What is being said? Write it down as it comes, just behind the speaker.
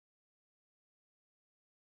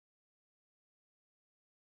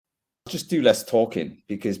just do less talking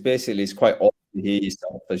because basically it's quite awkward to hear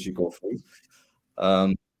yourself as you go through.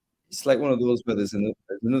 It's like one of those where there's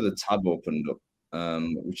another tab opened up,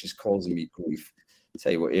 which is causing me grief. I'll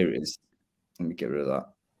tell you what, here it is. Let me get rid of that.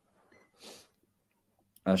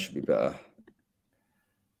 That should be better.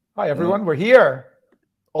 Hi, everyone. We're here.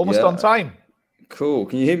 Almost on time. Cool.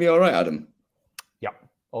 Can you hear me all right, Adam? Yeah,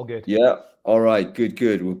 all good. Yeah. All right.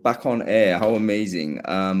 Good. We're back on air. How amazing.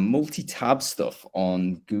 Multi-tab stuff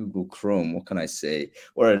on Google Chrome. What can I say?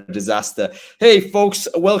 What a disaster. Hey, folks.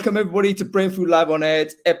 Welcome, everybody, to Brainfood Live on Air.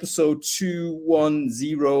 It's episode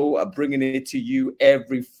 210. I'm bringing it to you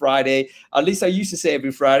every Friday. At least I used to say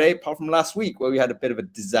every Friday, apart from last week where we had a bit of a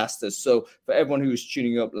disaster. So for everyone who was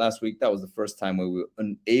tuning up last week, that was the first time where we were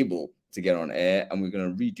unable to get on air, and we're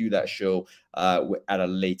going to redo that show at a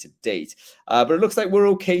later date. But it looks like we're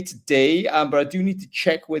okay today, but I do need to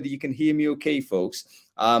check whether you can hear me okay, folks.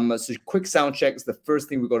 So quick sound check is the first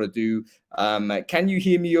thing we've got to do. Can you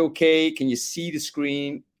hear me okay? Can you see the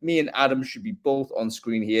screen? Me and Adam should be both on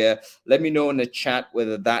screen here. Let me know in the chat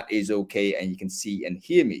whether that is okay and you can see and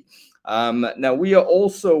hear me. Now we are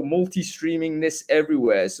also multi-streaming this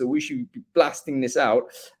everywhere, so we should be blasting this out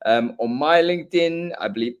on my LinkedIn, I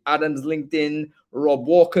believe Adam's LinkedIn. Rob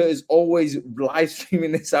Walker is always live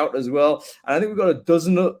streaming this out as well, and I think we've got a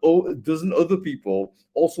dozen other people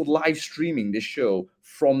also live streaming this show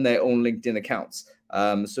from their own LinkedIn accounts.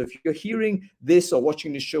 So if you're hearing this or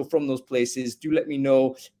watching this show from those places, do let me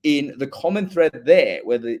know in the comment thread there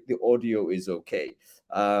whether the audio is okay.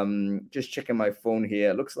 Just checking my phone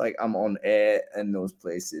here. Looks like I'm on air in those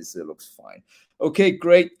places. So it looks fine. Okay,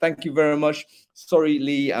 great. Thank you very much. Sorry,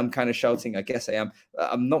 Lee, I'm kind of shouting. I guess I am.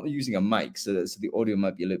 I'm not using a mic, so the audio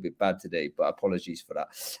might be a little bit bad today, but apologies for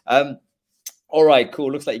that. All right,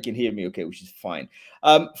 cool. Looks like you can hear me okay, which is fine.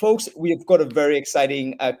 Folks, we have got a very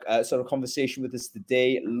exciting sort of conversation with us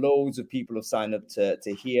today. Loads of people have signed up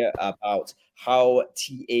to hear about how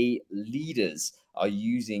TA leaders are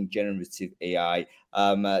using generative AI.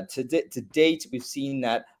 To date, we've seen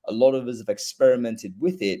that a lot of us have experimented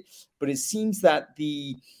with it, but it seems that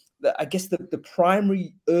the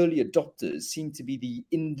primary early adopters seem to be the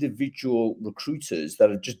individual recruiters that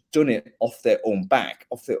have just done it off their own back,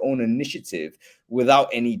 off their own initiative, without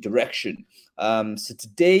any direction. So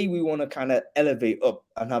today we want to kind of elevate up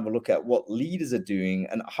and have a look at what leaders are doing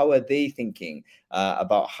and how are they thinking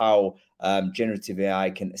about how generative AI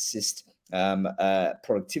can assist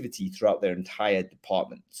productivity throughout their entire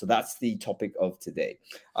department. So that's the topic of today.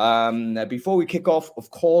 Before we kick off, of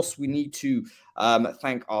course, we need to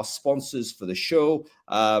thank our sponsors for the show.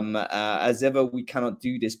 As ever, we cannot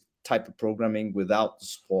do this type of programming without the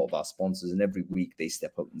support of our sponsors, and every week they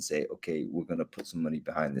step up and say, okay, we're going to put some money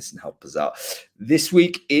behind this and help us out. This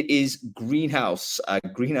week it is Greenhouse.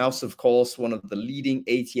 Greenhouse, of course, one of the leading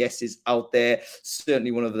ATSs out there,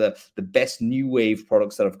 certainly one of the best new wave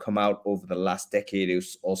products that have come out over the last decade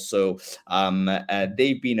or so.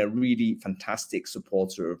 They've been a really fantastic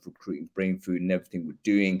supporter of recruiting Brainfood and everything we're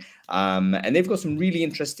doing, and they've got some really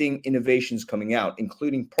interesting innovations coming out,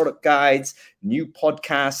 including product guides, new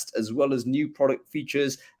podcasts, as well as new product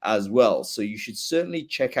features as well. So you should certainly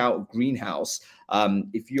check out Greenhouse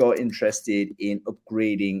if you're interested in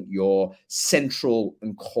upgrading your central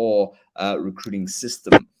and core recruiting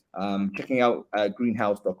system. Checking out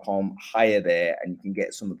greenhouse.com, hire there, and you can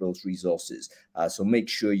get some of those resources. So make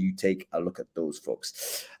sure you take a look at those,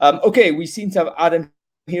 folks. Okay, we seem to have Adam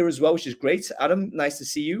here as well, which is great. Adam, nice to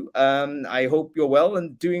see you. I hope you're well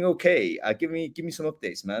and doing okay. Give me some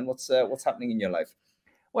updates, man. What's happening in your life?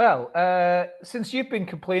 Well, since you've been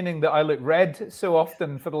complaining that I look red so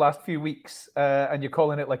often for the last few weeks, and you're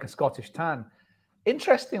calling it like a Scottish tan,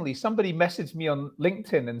 interestingly, somebody messaged me on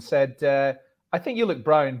LinkedIn and said, I think you look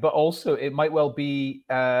brown, but also it might well be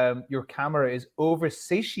your camera is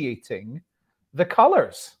over-satiating the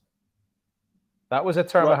colors. That was a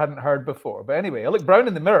term I hadn't heard before. But anyway, I look brown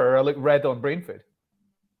in the mirror, I look red on Brainfood.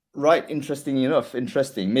 Right, interesting enough.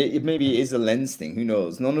 Maybe it is a lens thing. Who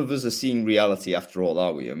knows? None of us are seeing reality after all,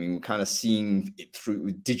 are we? I mean, we're kind of seeing it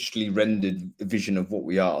through digitally rendered vision of what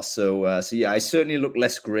we are. So yeah, I certainly look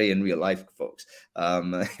less grey in real life, folks.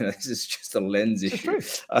 This is just a lens issue.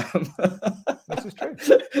 This is true.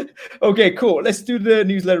 Okay, cool. Let's do the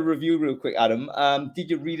newsletter review real quick, Adam. Did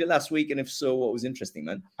you read it last week? And if so, what was interesting,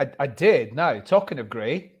 man? I did. Now, talking of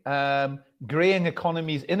grey, greying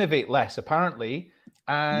economies innovate less, apparently.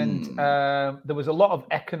 And there was a lot of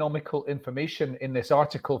economical information in this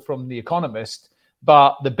article from The Economist.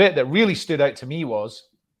 But the bit that really stood out to me was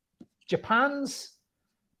Japan's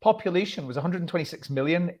population was 126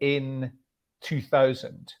 million in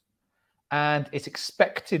 2000. And it's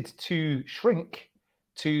expected to shrink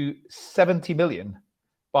to 70 million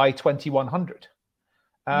by 2100,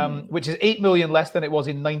 which is 8 million less than it was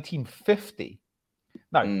in 1950.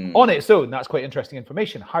 Now, on its own, that's quite interesting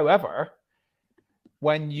information. However,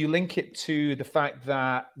 when you link it to the fact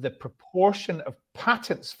that the proportion of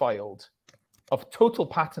patents filed, of total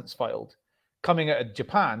patents filed, coming out of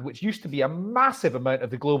Japan, which used to be a massive amount of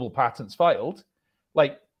the global patents filed,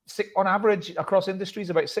 like on average across industries,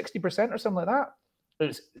 about 60% or something like that,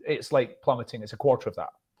 it's like plummeting. It's a quarter of that.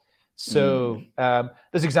 So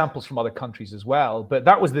there's examples from other countries as well. But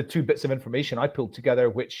that was the two bits of information I pulled together,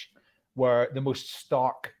 which were the most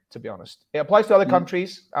stark, to be honest. It applies to other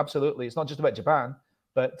countries, absolutely. It's not just about Japan,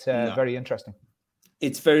 but very interesting.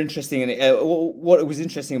 It's very interesting. And what was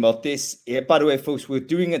interesting about this, by the way, folks, we're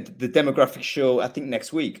doing the demographic show, I think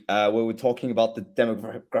next week, where we're talking about the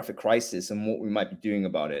demographic crisis and what we might be doing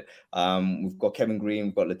about it. We've got Kevin Green,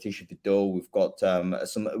 we've got Letitia Vidal, we've got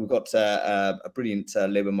a brilliant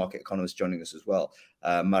labor market economist joining us as well,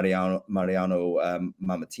 Mariano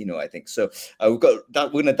Mamatino, I think. So we've got that.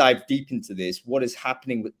 We're going to dive deep into this. What is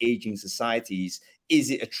happening with aging societies? Is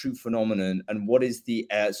it a true phenomenon? And what is the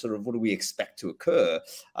what do we expect to occur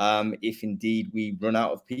if indeed we run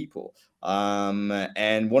out of people?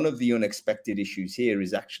 And one of the unexpected issues here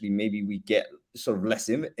is actually maybe we get sort of less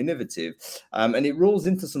innovative, and it rolls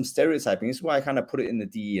into some stereotyping. This is why I kind of put it in the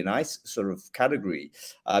DE&I sort of category,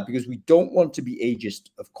 because we don't want to be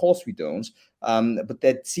ageist. Of course we don't. But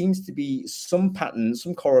there seems to be some pattern,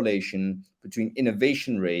 some correlation between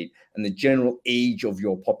innovation rate and the general age of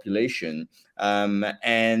your population.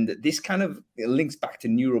 And this kind of links back to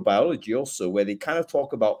neurobiology also, where they kind of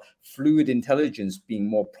talk about fluid intelligence being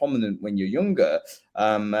more prominent when you're younger,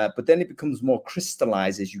 but then it becomes more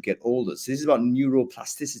crystallized as you get older. So this is about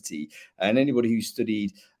neuroplasticity. And anybody who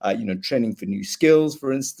studied, training for new skills,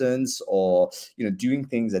 for instance, or, doing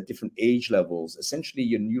things at different age levels, essentially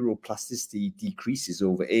your neuroplasticity decreases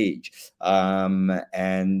over age.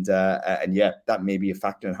 And that may be a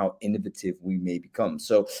factor in how innovative we may become.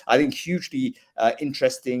 So I think hugely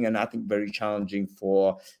interesting, and I think very challenging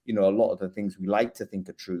for, a lot of the things we like to think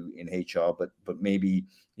are true in HR, but maybe,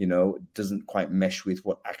 doesn't quite mesh with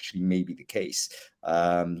what actually may be the case.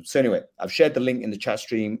 So anyway, I've shared the link in the chat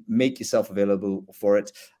stream. Make yourself available for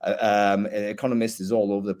it. Economist is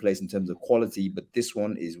all over the place in terms of quality, but this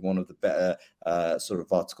one is one of the better sort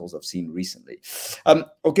of articles I've seen recently.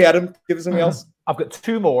 Okay, Adam, give us something else. I've got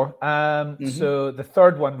two more. So the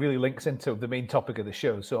third one really links into the main topic of the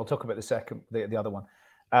show. So I'll talk about the other one.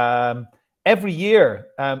 Every year,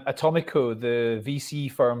 Atomico, the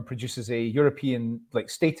VC firm, produces a European,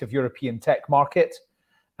 state of European tech market.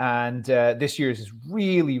 And this year's is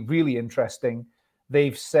really, really interesting.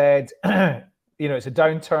 They've said, it's a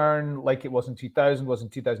downturn like it was in 2000, was in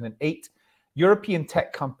 2008. European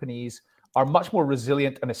tech companies are much more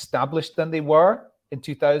resilient and established than they were in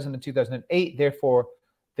 2000 and 2008. Therefore,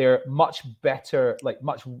 they're much better,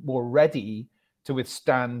 much more ready to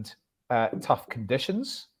withstand tough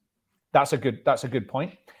conditions. That's a good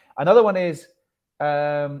point. Another one is,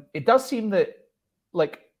 it does seem that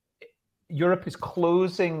Europe is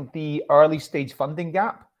closing the early stage funding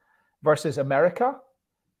gap versus America,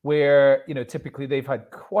 where typically they've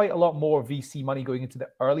had quite a lot more VC money going into the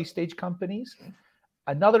early stage companies.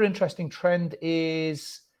 Another interesting trend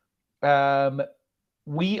is, was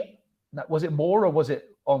it more or was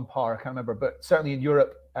it on par? I can't remember, but certainly in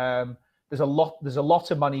Europe, there's a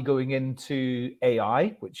lot of money going into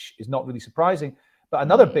AI, which is not really surprising. But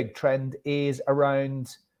another big trend is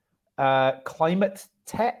around climate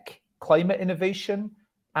tech, climate innovation,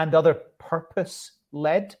 and other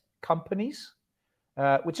purpose-led companies,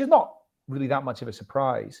 which is not really that much of a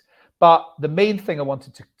surprise. But the main thing I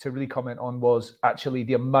wanted to really comment on was actually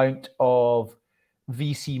the amount of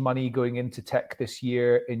VC money going into tech this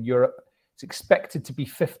year in Europe. It's expected to be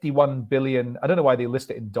 51 billion. I don't know why they list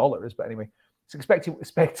it in dollars, but anyway, it's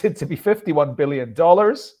expected to be $51 billion,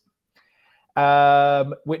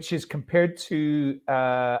 which is compared to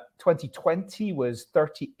 2020 was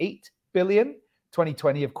 38 billion.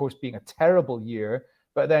 2020, of course, being a terrible year,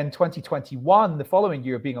 but then 2021, the following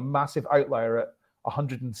year, being a massive outlier at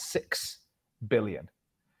 106 billion.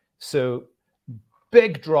 So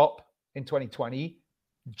big drop in 2020,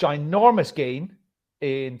 ginormous gain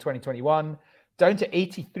in 2021, down to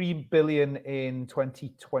 83 billion in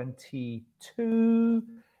 2022,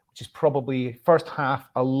 which is probably first half,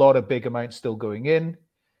 a lot of big amounts still going in.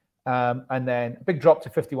 And then a big drop to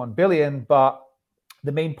 51 billion. But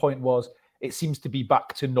the main point was it seems to be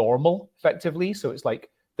back to normal effectively. So it's like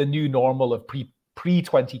the new normal of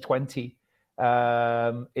pre-2020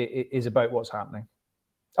 is about what's happening.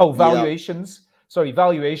 Oh, valuations. Yeah. Sorry,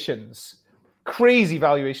 valuations crazy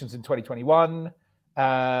valuations in 2021,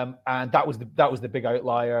 and that was the big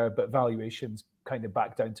outlier. But valuations kind of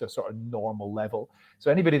back down to a sort of normal level. So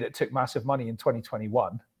anybody that took massive money in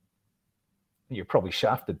 2021, you're probably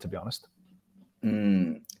shafted, to be honest.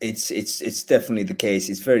 It's definitely the case.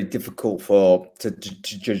 It's very difficult to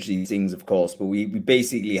judge these things, of course, but we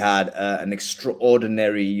basically had an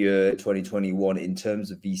extraordinary year 2021 in terms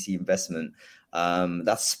of VC investment.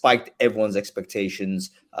 That spiked everyone's expectations,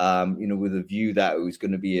 with a view that it was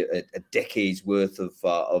going to be a decade's worth of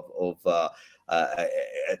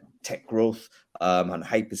tech growth and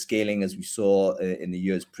hyperscaling, as we saw in the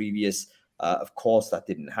years previous. Of course, that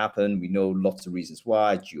didn't happen. We know lots of reasons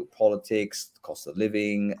why: geopolitics, cost of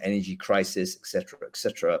living, energy crisis,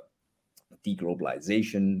 etc.,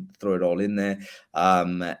 deglobalization, throw it all in there.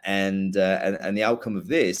 And the outcome of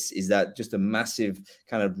this is that just a massive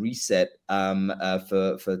kind of reset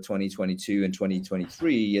for 2022 and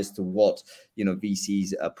 2023 as to what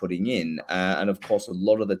VCs are putting in. And of course, a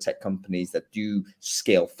lot of the tech companies that do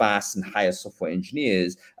scale fast and hire software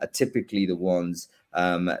engineers are typically the ones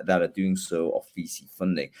that are doing so off VC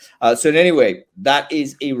funding. So anyway, that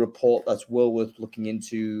is a report that's well worth looking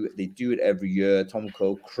into. They do it every year.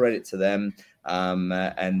 Tomco, credit to them.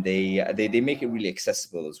 And they make it really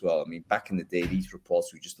accessible as well. I mean, back in the day, these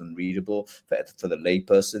reports were just unreadable for the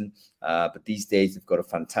layperson. But these days, they've got a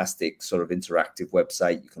fantastic sort of interactive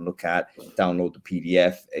website you can look at, download the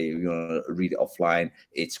PDF, you want to read it offline.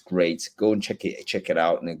 It's great. Go and check it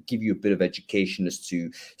out, and it'll give you a bit of education as to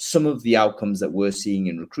some of the outcomes that we're seeing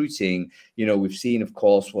in recruiting. We've seen, of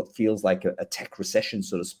course, what feels like a tech recession,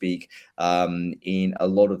 so to speak, in a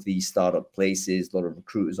lot of these startup places, a lot of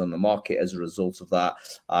recruiters on the market as a result of that.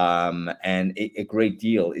 And a great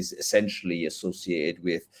deal is essentially associated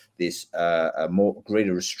with this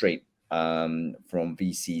greater restraint from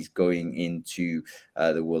VCs going into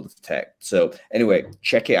the world of tech. So anyway,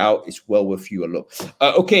 check it out. It's well worth you a look.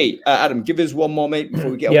 Okay, Adam, give us one more, mate,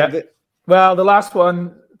 before we get on with it. Well, the last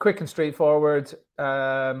one, quick and straightforward.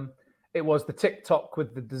 It was the TikTok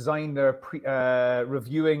with the designer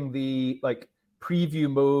reviewing the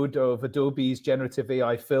preview mode of Adobe's generative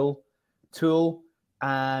AI fill tool,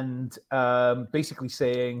 and basically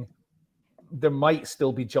saying there might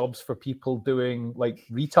still be jobs for people doing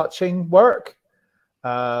retouching work,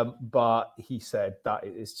 but he said that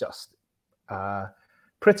it is just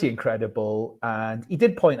pretty incredible. And he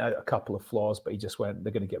did point out a couple of flaws, but he just went,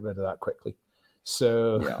 they're going to get rid of that quickly.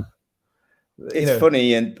 So yeah. It's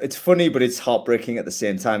funny, but it's heartbreaking at the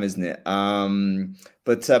same time, isn't it?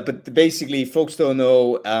 But basically, folks don't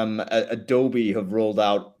know, Adobe have rolled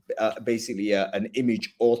out basically an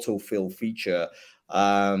image autofill feature,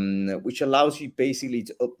 which allows you basically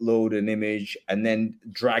to upload an image and then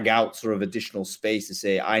drag out sort of additional space to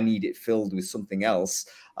say, I need it filled with something else.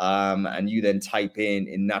 And you then type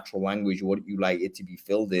in natural language what you like it to be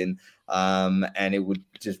filled in, and it would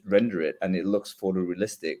just render it, and it looks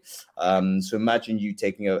photorealistic. So imagine you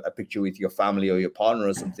taking a picture with your family or your partner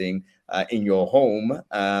or something in your home,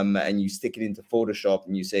 and you stick it into Photoshop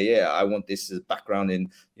and you say, yeah, I want this as background in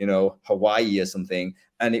Hawaii or something,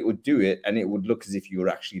 and it would do it, and it would look as if you were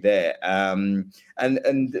actually there. And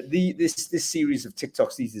this series of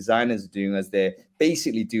TikToks these designers are doing, as they're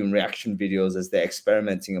basically doing reaction videos, as they're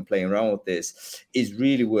experimenting and playing around with this, is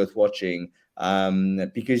really worth watching.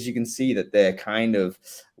 Because you can see that they're kind of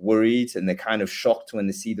worried and they're kind of shocked when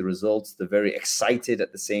they see the results. They're very excited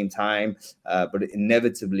at the same time, but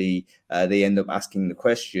inevitably they end up asking the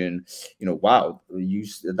question, wow,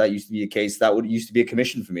 that used to be a case, that used to be a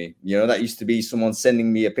commission for me. That used to be someone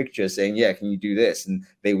sending me a picture saying, yeah, can you do this? And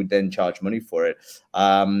they would then charge money for it.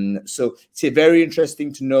 So it's very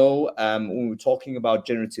interesting to know when we're talking about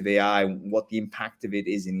generative AI, what the impact of it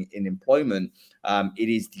is in employment. It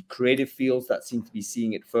is the creative fields that seem to be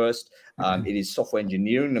seeing it first. It is software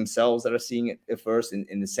engineering themselves that are seeing it at first,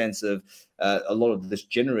 in the sense of a lot of this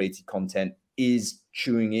generated content is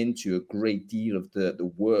chewing into a great deal of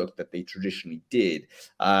the work that they traditionally did.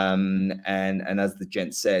 And as the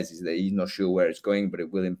gent says, is that he's not sure where it's going, but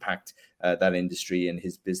it will impact that industry and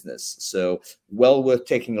his business. So well worth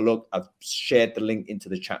taking a look. I've shared the link into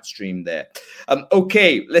the chat stream there.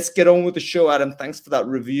 Okay, let's get on with the show, Adam. Thanks for that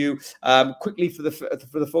review. Quickly, for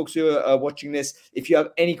the folks who are watching this, if you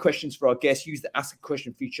have any questions for our guests, use the Ask a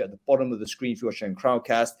Question feature at the bottom of the screen if you're watching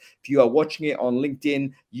Crowdcast. If you are watching it on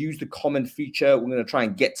LinkedIn, use the comment feature. We're going to try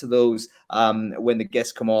and get to those when the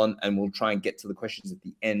guests come on, and we'll try and get to the questions at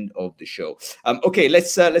the end of the show. Okay,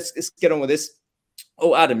 let's get on with this.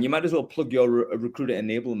 Oh, Adam, you might as well plug your recruiter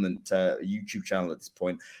enablement YouTube channel at this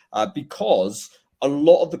point, because a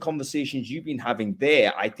lot of the conversations you've been having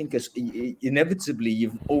there, I think, is inevitably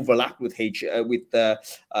you've overlapped with AI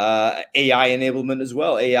enablement as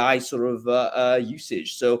well, AI sort of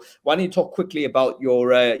usage. So why don't you talk quickly about your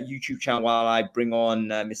YouTube channel while I bring on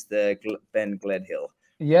Mr. Ben Gledhill?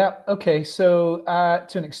 Yeah. Okay. So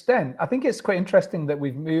to an extent, I think it's quite interesting that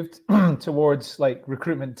we've moved towards like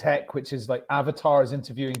recruitment tech, which is like avatars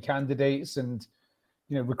interviewing candidates and,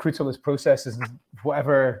 recruiterless processes and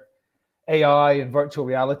whatever AI and virtual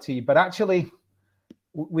reality. But actually,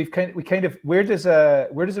 we kind of where does a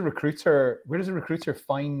recruiter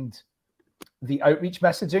find the outreach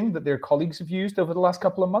messaging that their colleagues have used over the last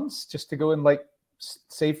couple of months just to go and like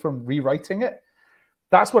save from rewriting it?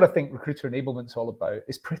 That's what I think recruiter enablement's all about.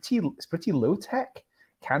 It's pretty low tech.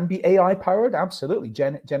 Can be AI powered, absolutely.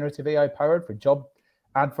 Generative AI powered for job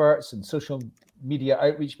adverts and social media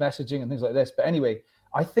outreach messaging and things like this. But anyway,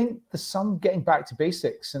 I think there's some getting back to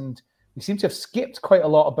basics, and we seem to have skipped quite a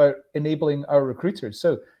lot about enabling our recruiters.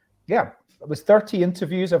 So yeah, it was 30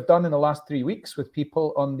 interviews I've done in the last 3 weeks with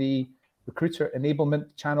people on the recruiter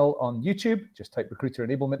enablement channel on YouTube. Just type recruiter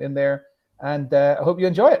enablement in there, and I hope you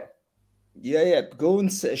enjoy it. Yeah. Go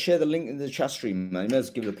and share the link in the chat stream, man. You may as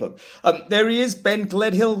well give it a plug. There he is, Ben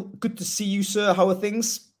Gledhill. Good to see you, sir. How are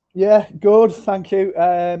things? Yeah, good. Thank you.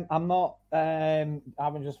 I'm not. I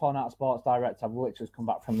haven't just fallen out of sports director. I've literally just come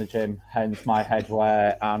back from the gym, hence my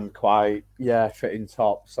headwear and quite fitting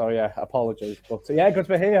top. So yeah, apologies, but yeah, good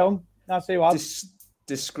to be here. Nice to see you all.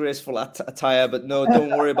 Disgraceful attire, but no,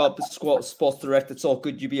 don't worry about the sports director. It's all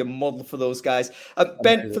good. You be a model for those guys.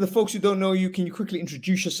 Ben, for the folks who don't know you, can you quickly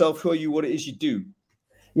introduce yourself? Who are you? What it is you do?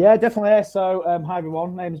 Yeah, definitely. So, hi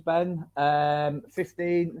everyone. Name's Ben.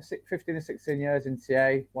 15 and 16 years in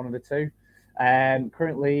TA, one of the two.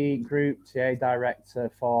 Currently Group TA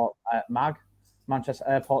Director for MAG, Manchester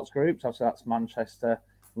Airports Group. So that's Manchester,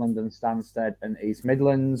 London, Stansted, and East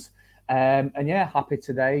Midlands. And yeah, happy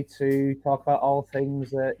today to talk about all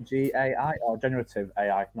things GAI or generative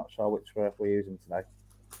AI. Not sure which word we're using today.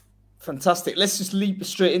 Fantastic. Let's just leap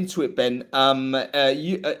straight into it, Ben.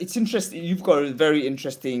 It's interesting. You've got a very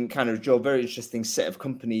interesting kind of job, very interesting set of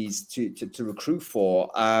companies to recruit for,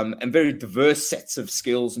 and very diverse sets of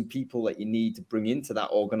skills and people that you need to bring into that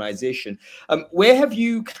organization. Where have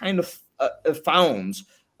you kind of found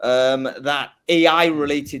that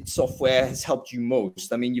AI-related software has helped you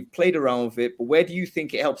most? I mean, you've played around with it, but where do you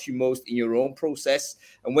think it helps you most in your own process?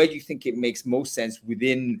 And where do you think it makes most sense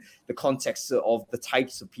within the context of the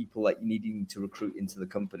types of people that you're needing to recruit into the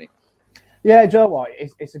company? Yeah, Joe, what?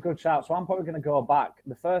 It's a good shout. So I'm probably going to go back.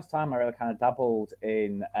 The first time I really kind of dabbled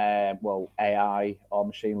in, AI or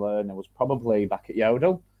machine learning was probably back at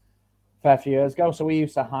Yodel a fair few years ago. So we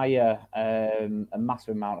used to hire a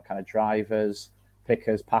massive amount of kind of drivers,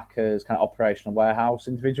 pickers, packers, kind of operational warehouse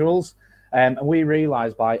individuals. And we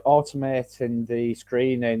realized by automating the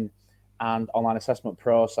screening and online assessment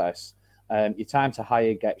process, your time to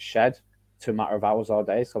hire gets shed to a matter of hours or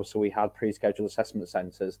days. So we had pre-scheduled assessment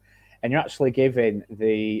centres, and you're actually giving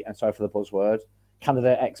and sorry for the buzzword,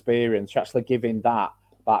 candidate experience, you're actually giving that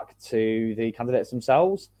back to the candidates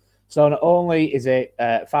themselves. So not only is it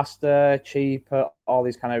faster, cheaper, all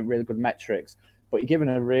these kind of really good metrics, but you're giving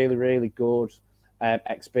a really, really good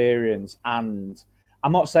experience. And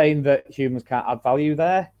I'm not saying that humans can't add value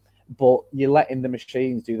there, but you're letting the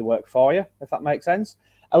machines do the work for you, if that makes sense.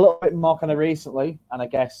 A little bit more kind of recently, and I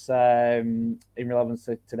guess in relevance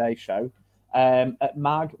to today's show, at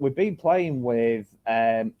MAG, we've been playing with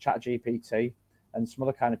ChatGPT and some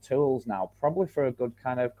other kind of tools now, probably for a good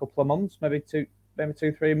kind of couple of months, maybe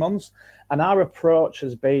 2-3 months. And our approach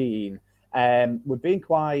has been, we've been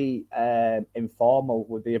quite informal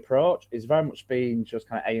with the approach. It's very much been just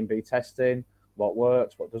kind of A and B testing, what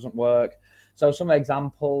works, what doesn't work. So some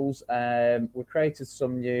examples, we've created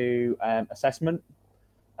some new assessment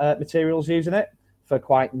materials using it for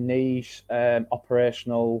quite niche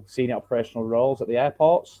senior operational roles at the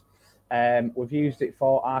airports. We've used it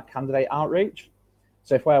for our candidate outreach.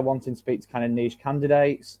 So if we're wanting to speak to kind of niche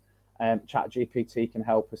candidates, ChatGPT can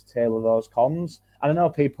help us tailor those comms. And I know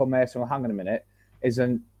people may say, well, hang on a minute,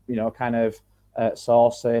 isn't, kind of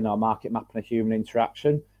sourcing or market mapping a human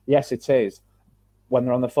interaction? Yes, it is when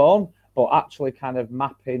they're on the phone, but actually kind of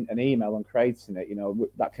mapping an email and creating it,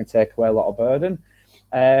 that can take away a lot of burden.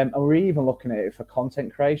 And we're even looking at it for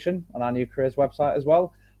content creation on our new careers website as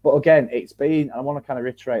well. But again, it's been, and I want to kind of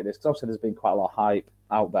reiterate this, because obviously there's been quite a lot of hype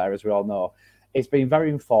out there, as we all know. It's been very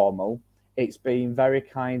informal. It's been very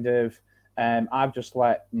kind of, I've just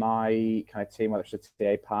let my kind of team, whether it's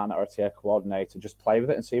a TA partner or a TA coordinator, just play with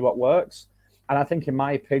it and see what works. And I think, in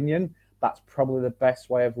my opinion, that's probably the best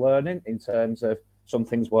way of learning in terms of some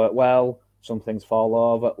things work well, some things fall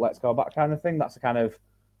over, let's go back kind of thing. That's the kind of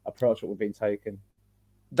approach that we've been taking.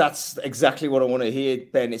 That's exactly what I want to hear,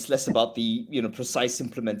 Ben. It's less about the precise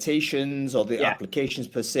implementations or the applications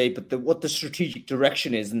per se, but what the strategic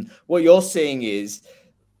direction is. And what you're saying is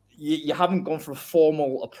you haven't gone for a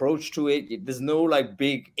formal approach to it. There's no like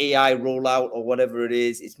big AI rollout or whatever it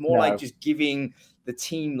is. It's more like just giving the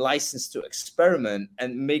team license to experiment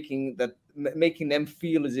and making them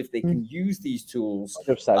feel as if they can use these tools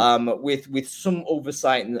with some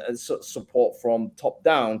oversight and support from top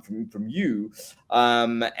down from you,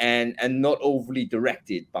 and not overly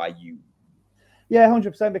directed by you. Yeah,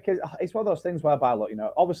 100%, because it's one of those things whereby, look,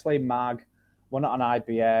 obviously MAG, we're not an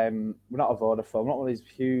IBM, we're not a Vodafone, we're not one of these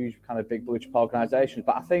huge kind of big blue chip organizations,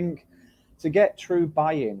 but I think to get true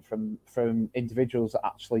buy-in from individuals that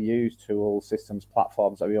actually use tools, systems,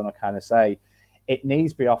 platforms, that we want to kind of say, it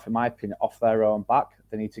needs to be off, in my opinion, off their own back.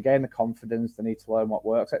 They need to gain the confidence, they need to learn what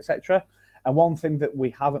works, etc. And one thing that we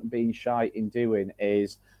haven't been shy in doing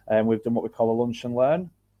is we've done what we call a lunch and learn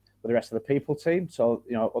with the rest of the people team. So,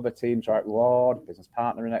 other teams are at Reward, business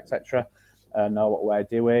partnering, etc., know what we're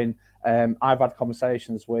doing. I've had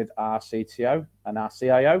conversations with our CTO and our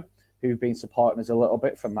CIO who've been supporting us a little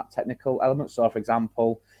bit from that technical element. So, for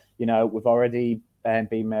example, we've already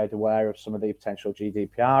been made aware of some of the potential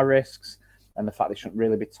GDPR risks and the fact they shouldn't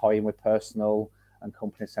really be toying with personal and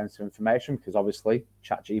company sensitive information, because obviously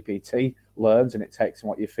ChatGPT learns and it takes in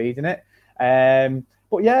what you're feeding it.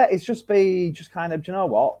 But yeah, it's just kind of, do you know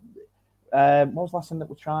what? What was the last thing that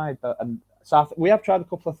we tried? So we have tried a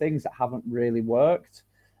couple of things that haven't really worked.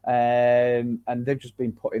 And they've just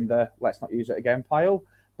been put in the let's not use it again pile.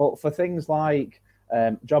 But for things like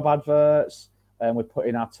job adverts, we're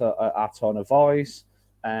putting our tone of voice,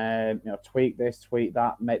 tweak this, tweak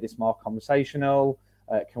that, make this more conversational.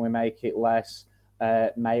 Can we make it less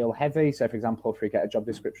male heavy? So, for example, if we get a job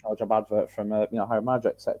description or a job advert from a hiring manager,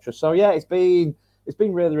 etc. So yeah, it's been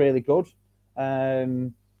really, really good.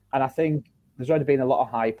 And I think there's already been a lot of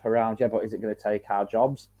hype around, but is it going to take our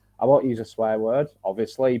jobs? I won't use a swear word,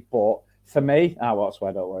 obviously, but for me, I won't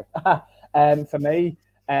swear, don't worry. For me,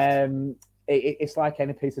 it's like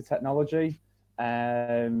any piece of technology.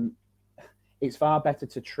 It's far better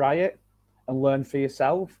to try it and learn for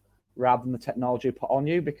yourself rather than the technology put on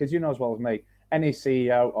you, because you know as well as me, any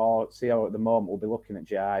CEO or CEO at the moment will be looking at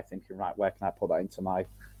GAI thinking, right, where can I put that into my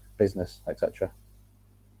business, etc.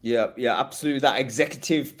 Yeah, absolutely. That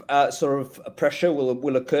executive sort of pressure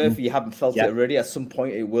will occur. If you haven't felt it already, at some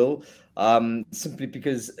point it will. Simply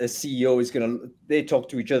because a CEO they talk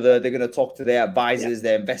to each other, they're going to talk to their advisors,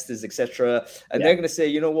 their investors, etc. And they're going to say,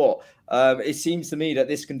 you know what, it seems to me that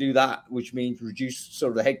this can do that, which means reduce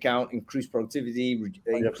sort of the headcount, increase productivity,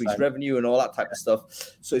 increase revenue and all that type of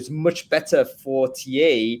stuff. So it's much better for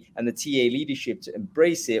TA and the TA leadership to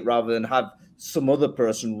embrace it rather than have some other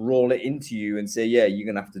person roll it into you and say, yeah, you're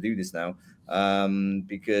going to have to do this now.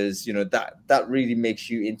 Because that really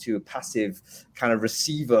makes you into a passive kind of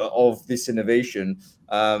receiver of this innovation,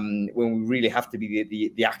 when we really have to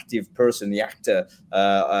be the active person, the actor,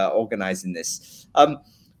 organizing this.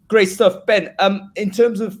 Great stuff, Ben. In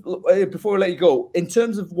terms of, before we let you go, in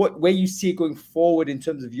terms of where you see it going forward in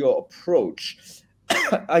terms of your approach,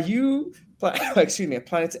 are you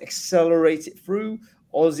planning to accelerate it through,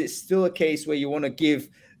 or is it still a case where you want to give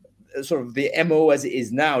sort of the MO as it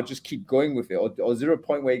is now, just keep going with it, or is there a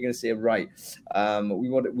point where you're going to say, right,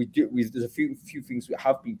 there's a few things that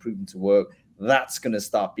have been proven to work, that's going to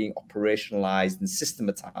start being operationalized and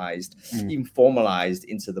systematized, even formalized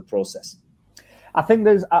into the process? I think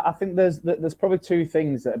there's probably two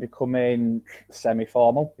things that are becoming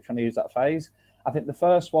semi-formal, if you want to use that phrase. I think the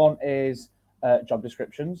first one is job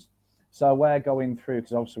descriptions. So we're going through,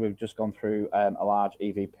 because obviously we've just gone through a large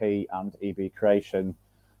EVP and EV creation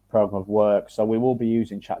program of work. So we will be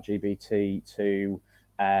using ChatGPT to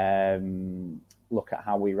look at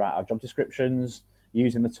how we write our job descriptions,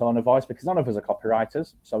 using the tone of voice, because none of us are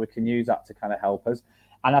copywriters, so we can use that to kind of help us.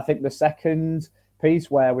 And I think the second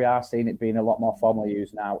piece where we are seeing it being a lot more formally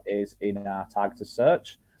used now is in our targeted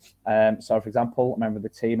search. So, for example, I remember the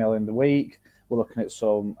team earlier in the week, we're looking at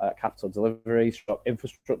some capital delivery,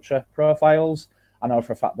 infrastructure profiles. I know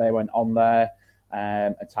for a fact they went on there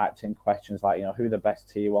and typed in questions like, who are the best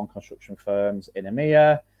tier 1 construction firms in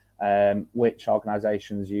EMEA, which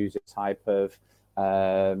organizations use a type of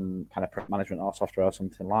kind of product management or software or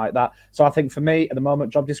something like that. So I think for me at the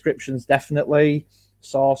moment, job descriptions, definitely,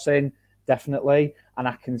 sourcing, definitely, and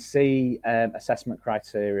I can see assessment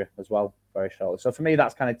criteria as well very shortly. So for me,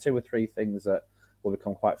 that's kind of 2 or 3 things that will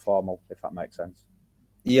become quite formal, if that makes sense.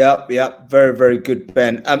 Yeah, very, very good,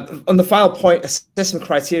 Ben. On the final point, assessment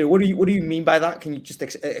criteria. What do you mean by that? Can you just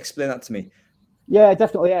explain that to me? Yeah,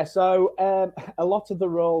 definitely. Yeah. So a lot of the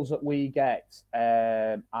roles that we get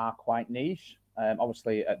are quite niche.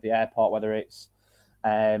 Obviously, at the airport, whether it's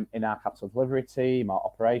in our capital delivery team, or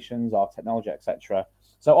operations, or technology, etc.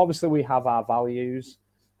 So obviously, we have our values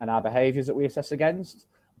and our behaviours that we assess against,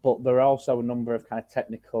 but there are also a number of kind of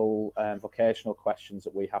technical, vocational questions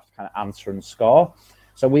that we have to kind of answer and score.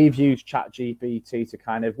 So we've used ChatGPT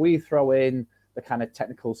to we throw in the kind of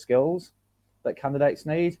technical skills that candidates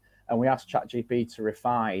need, and we ask ChatGPT to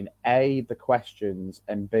refine A, the questions,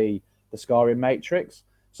 and B, the scoring matrix.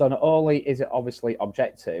 So not only is it obviously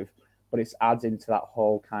objective, but it's adding to that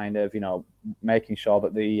whole kind of, making sure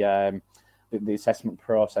that the assessment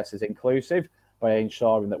process is inclusive by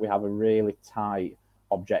ensuring that we have a really tight,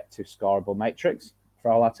 objective, scoreable matrix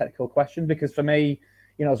for all our technical questions. Because for me,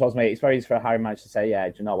 as well as me, it's very easy for a hiring manager to say, yeah,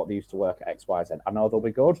 do you know what, they used to work at X, Y, Z. I know they'll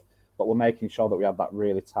be good, but we're making sure that we have that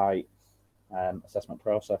really tight assessment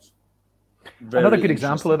process. Another good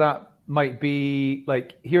example of that might be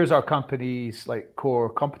like, here's our company's like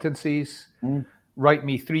core competencies. Write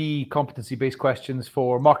me 3 competency-based questions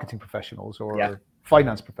for marketing professionals or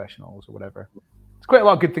finance professionals or whatever. It's quite a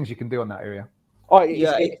lot of good things you can do on that area. Oh,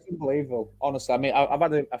 it's unbelievable. Honestly, I mean, I've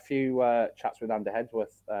had a few chats with Andy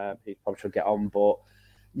Headsworth. He probably should get on, but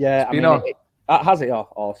yeah, I mean, has it? Oh,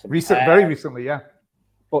 awesome. Very recently, yeah.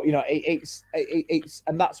 But it's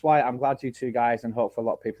and that's why I'm glad you two guys, and hopefully a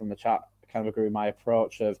lot of people in the chat kind of agree with my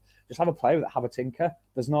approach of just have a play with it, have a tinker.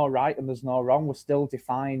 There's no right and there's no wrong. We're still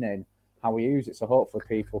defining how we use it, so hopefully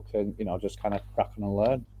people can just kind of crack on and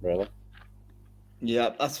learn, really.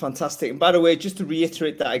 Yeah, that's fantastic. And by the way, just to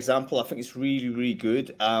reiterate that example, I think it's really, really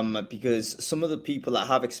good because some of the people that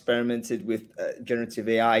have experimented with generative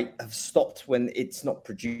AI have stopped when it's not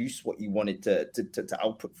produced what you wanted to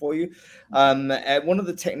output for you. And one of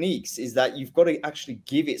the techniques is that you've got to actually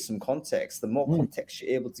give it some context. The more context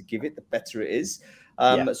you're able to give it, the better it is.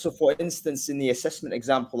 So, for instance, in the assessment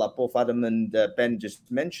example that both Adam and Ben just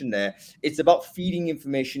mentioned there, it's about feeding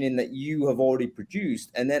information in that you have already produced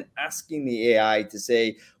and then asking the AI to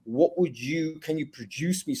say, can you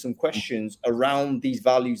produce me some questions around these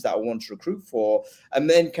values that I want to recruit for? And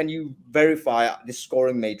then can you verify the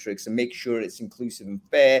scoring matrix and make sure it's inclusive and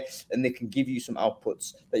fair? And they can give you some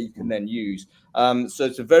outputs that you can then use. So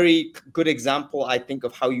it's a very good example, I think,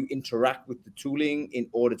 of how you interact with the tooling in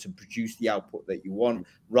order to produce the output that you want,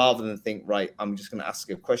 rather than think, right, I'm just going to ask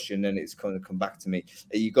a question and it's going to come back to me.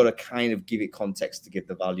 You've got to kind of give it context to give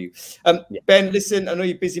the value. Ben, listen, I know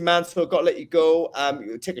you're a busy man, so I've got to let you go.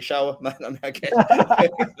 Take a shower, man. I mean, I guess.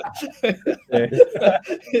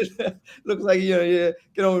 Looks like you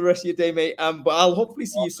get on with the rest of your day, mate. But I'll hopefully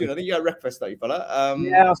see you soon. I think you got breakfast, don't you, fella?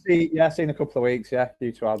 I'll see you in a couple of weeks. Yeah,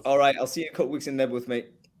 you two ads. All right, I'll see you in a couple of weeks in Nebworth,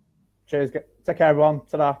 mate. Cheers. Take care, everyone.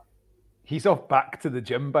 Ta-da. He's off back to the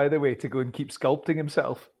gym, by the way, to go and keep sculpting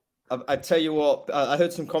himself. I tell you what, I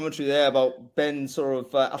heard some commentary there about Ben's sort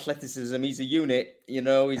of athleticism. He's a unit, he's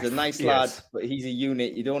a nice lad, but he's a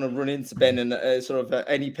unit. You don't want to run into Ben in sort of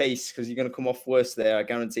any pace because you're going to come off worse there, I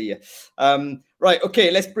guarantee you. Right,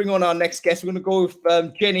 okay, let's bring on our next guest. We're going to go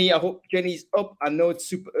with Jenny. I hope Jenny's up. I know it's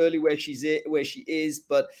super early where she is,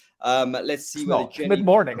 but let's see whether Jenny...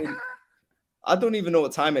 mid-morning. I don't even know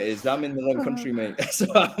what time it is. I'm in the wrong country, mate. So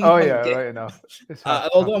right enough.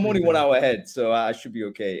 Although I'm only 1 hour ahead, so I should be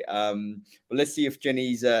okay. But let's see if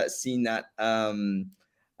Jenny's seen that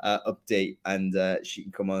update and she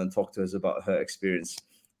can come on and talk to us about her experience.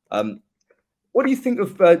 What do you think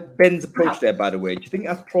of Ben's approach there, by the way? Do you think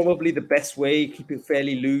that's probably the best way? Keep it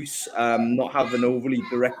fairly loose, not have an overly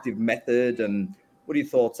directive method? And what are your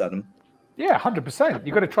thoughts, Adam? Yeah, 100%.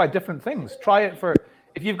 You've got to try different things. Try it for...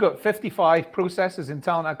 If you've got 55 processes in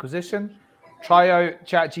talent acquisition, try out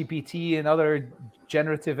ChatGPT and other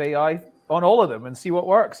generative AI on all of them and see what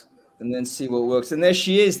works. And then see what works. And there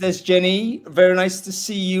she is. There's Jenny. Very nice to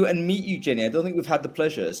see you and meet you, Jenny. I don't think we've had the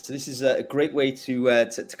pleasure. So this is a great way to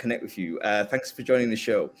connect with you. Thanks for joining the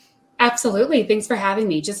show. Absolutely. Thanks for having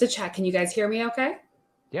me. Just to check, can you guys hear me okay?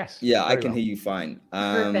 Yes. Yeah, I can hear you fine.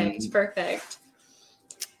 Perfect.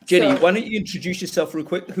 Jenny, why don't you introduce yourself real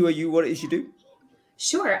quick? Who are you? What it is you do?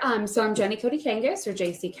 Sure. So I'm Jenny Cody-Kangas, or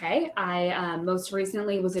JCK. I most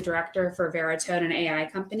recently was a director for Veritone, an AI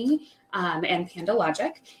company, and Panda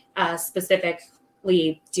Logic,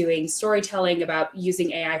 specifically doing storytelling about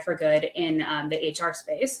using AI for good in the HR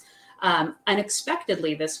space.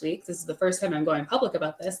 Unexpectedly this week, this is the first time I'm going public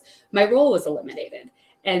about this, my role was eliminated.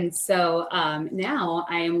 And so now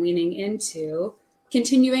I am leaning into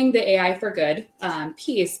continuing the AI for good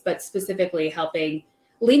piece, but specifically helping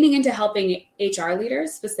leaning into helping HR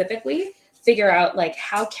leaders specifically figure out like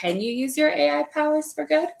how can you use your AI powers for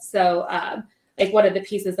good. So like one of the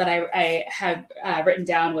pieces that I have written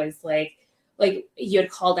down was like you had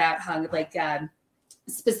called out, Hung, like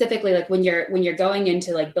specifically like when you're going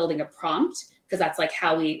into like building a prompt, because that's like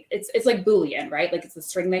how it's like Boolean, right? Like it's the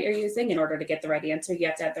string that you're using in order to get the right answer. You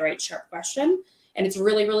have to have the right sharp question. And it's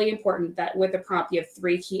really, really important that with the prompt, you have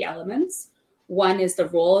 3 key elements. One is the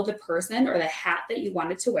role of the person or the hat that you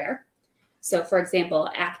want it to wear. So for example,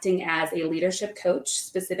 acting as a leadership coach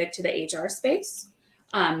specific to the HR space.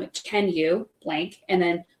 Can you blank? And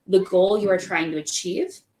then the goal you are trying to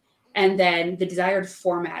achieve. And then the desired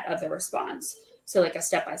format of the response. So like a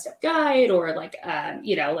step-by-step guide or like,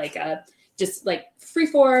 like a just like free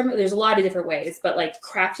form. There's a lot of different ways, but like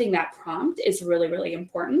crafting that prompt is really, really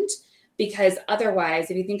important, because otherwise,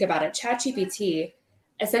 if you think about it, ChatGPT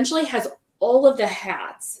essentially has all of the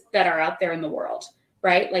hats that are out there in the world,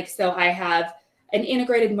 right? Like, so I have an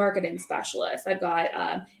integrated marketing specialist. I've got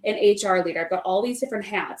an HR leader. I've got all these different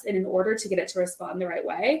hats. And in order to get it to respond the right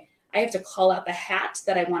way, I have to call out the hat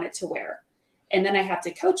that I want it to wear. And then I have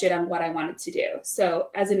to coach it on what I want it to do. So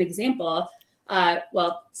as an example,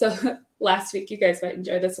 so last week, you guys might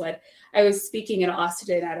enjoy this one. I was speaking in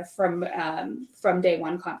Austin at a from Day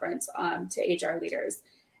One conference to HR leaders.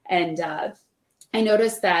 And I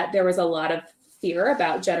noticed that there was a lot of fear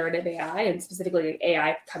about generative AI and specifically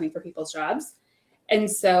AI coming for people's jobs. And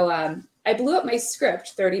so I blew up my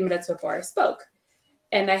script 30 minutes before I spoke.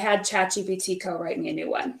 And I had ChatGPT co-write me a new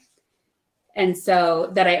one. And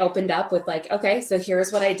so that I opened up with like, okay, so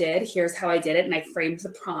here's what I did. Here's how I did it. And I framed the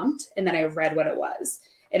prompt and then I read what it was.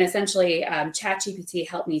 And essentially ChatGPT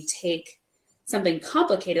helped me take something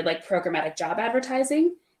complicated like programmatic job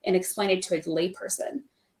advertising and explain it to a layperson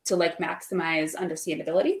to like maximize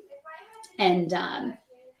understandability. And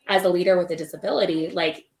as a leader with a disability,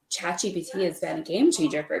 like ChatGPT has been a game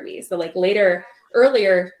changer for me. So like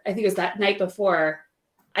earlier, I think it was that night before,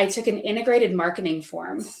 I took an integrated marketing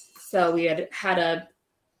form. So we had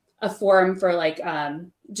a form for like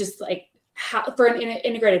just like for an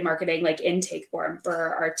integrated marketing like intake form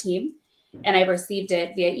for our team. And I received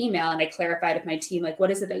it via email and I clarified with my team, like, what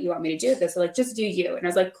is it that you want me to do with this? So like, just do you. And I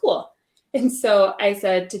was like, cool. And so I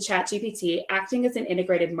said to ChatGPT, acting as an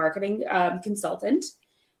integrated marketing consultant,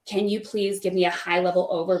 can you please give me a high level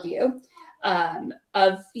overview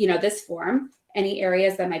of, this form, any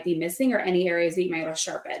areas that might be missing or any areas that you might want to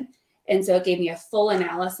sharpen? And so it gave me a full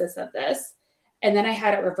analysis of this. And then I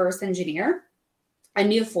had it reverse engineer a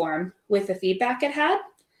new form with the feedback it had.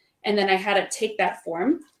 And then I had it take that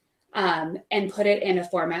form and put it in a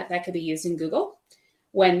format that could be used in Google,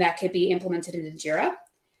 when that could be implemented into Jira,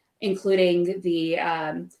 including the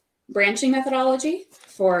branching methodology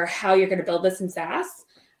for how you're going to build this in SaaS,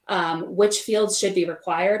 which fields should be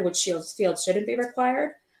required, which fields shouldn't be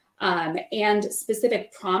required, and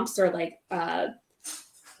specific prompts or like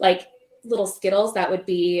little skittles that would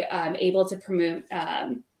be able to promote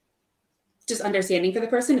just understanding for the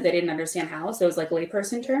person if they didn't understand how. So it was like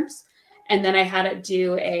layperson terms. And then I had it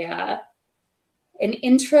do an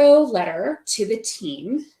intro letter to the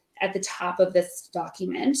team at the top of this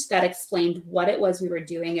document that explained what it was we were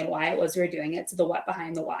doing and why it was we were doing it. So the what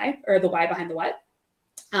behind the why, or the why behind the what,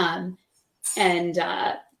 and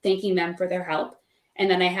thanking them for their help. And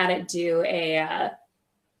then I had it do an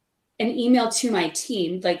email to my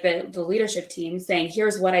team, like the leadership team, saying,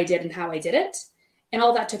 here's what I did and how I did it. And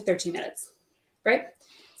all that took 13 minutes, right?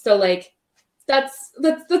 So like, that's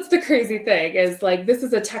the crazy thing is like, this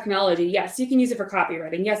is a technology. Yes, you can use it for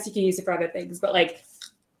copywriting. Yes, you can use it for other things. But like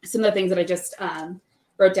some of the things that I just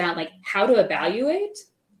wrote down, like how to evaluate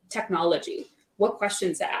technology, what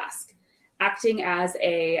questions to ask, acting as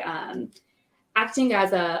a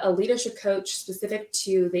leadership coach specific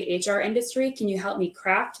to the HR industry. Can you help me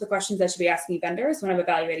craft the questions I should be asking vendors when I'm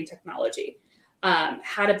evaluating technology?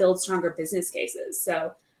 How to build stronger business cases.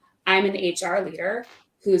 So I'm an HR leader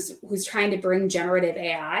who's trying to bring generative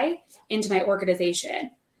AI into my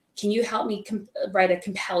organization. Can you help me write a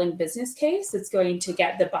compelling business case that's going to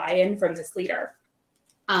get the buy-in from this leader?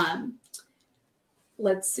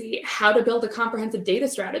 Let's see, how to build a comprehensive data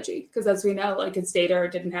strategy, because as we know, like it's data or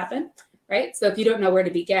it didn't happen, right? So if you don't know where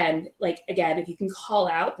to begin, like again, if you can call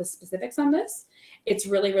out the specifics on this, it's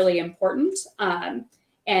really, really important. I'm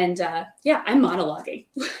monologuing.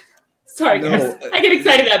 Sorry, guys. I get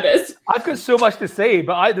excited at this. I've got so much to say,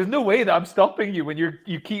 but there's no way that I'm stopping you when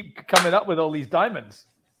you keep coming up with all these diamonds.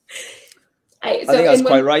 I think that's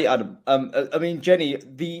quite right, Adam. I mean, Jenny,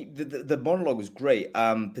 the monologue was great,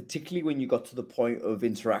 particularly when you got to the point of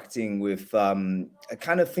interacting with, kind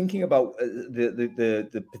of thinking about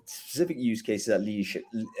the specific use cases that leadership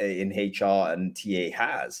in HR and TA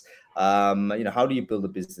has. How do you build a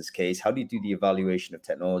business case? How do you do the evaluation of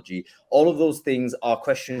technology? All of those things are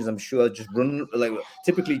questions I'm sure just run like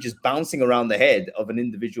typically just bouncing around the head of an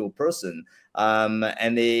individual person.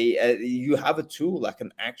 And you have a tool that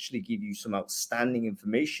can actually give you some outstanding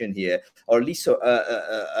information here, or at least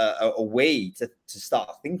a way to start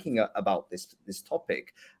thinking about this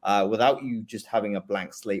topic without you just having a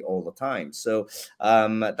blank slate all the time. So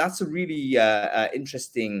that's a really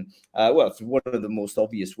interesting, it's one of the most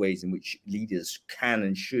obvious ways in which leaders can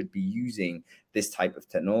and should be using this type of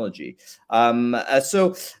technology.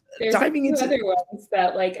 So there's diving into other ones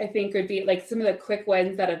that I think would be some of the quick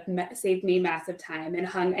ones that have saved me massive time. And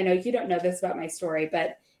Hung, I know you don't know this about my story,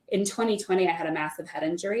 but in 2020 I had a massive head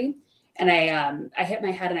injury, and I hit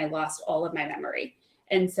my head and I lost all of my memory,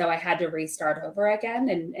 and so I had to restart over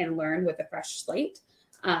again and learn with a fresh slate.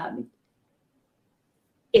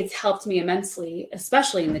 It's helped me immensely,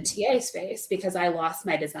 especially in the TA space, because I lost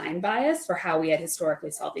my design bias for how we had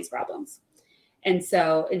historically solved these problems. And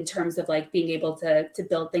so in terms of being able to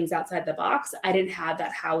build things outside the box, I didn't have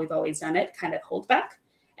that how we've always done it kind of hold back.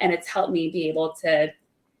 And it's helped me be able to,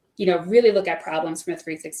 really look at problems from a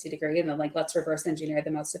 360 degree and then let's reverse engineer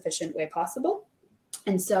the most efficient way possible.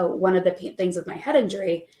 And so one of the things with my head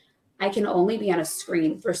injury, I can only be on a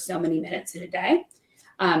screen for so many minutes in a day.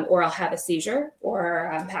 Or I'll have a seizure or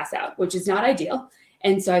pass out, which is not ideal.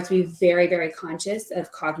 And so I have to be very, very conscious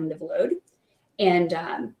of cognitive load. And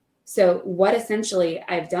so what essentially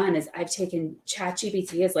I've done is I've taken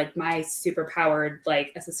ChatGPT as my super powered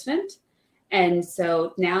assistant. And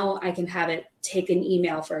so now I can have it take an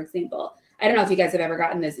email, for example. I don't know if you guys have ever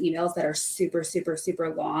gotten those emails that are super, super,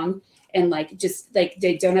 super long and just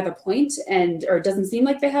they don't have a point or it doesn't seem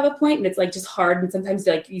like they have a point, and it's just hard. And sometimes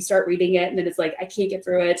you start reading it and then it's I can't get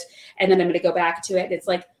through it. And then I'm going to go back to it. And it's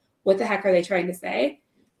what the heck are they trying to say?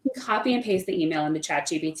 You copy and paste the email into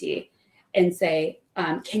ChatGPT and say,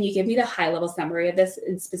 can you give me the high level summary of this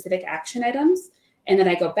in specific action items? And then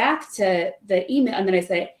I go back to the email and then I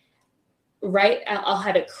say, I'll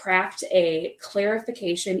have it craft a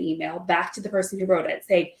clarification email back to the person who wrote it.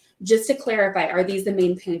 Say, just to clarify, are these the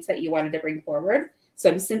main points that you wanted to bring forward? So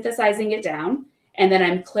I'm synthesizing it down, and then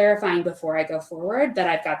I'm clarifying before I go forward that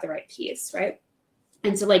I've got the right piece, right?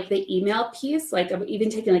 And so the email piece, I'm even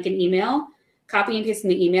taking an email, copy and pasting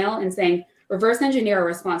the email and saying, reverse engineer a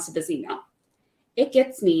response to this email. It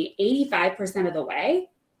gets me 85% of the way,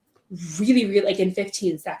 really, really in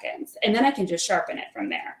 15 seconds. And then I can just sharpen it from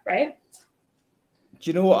there, right? Do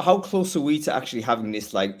you know what? How close are we to actually having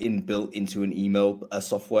this inbuilt into an email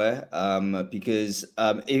software? Because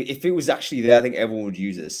if it was actually there, I think everyone would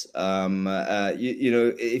use this.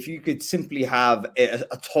 If you could simply have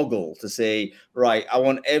a toggle to say, right, I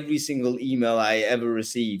want every single email I ever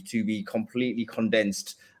receive to be completely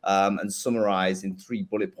condensed and summarized in 3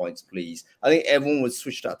 bullet points, please. I think everyone would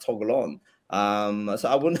switch that toggle on. So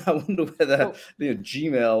I wonder whether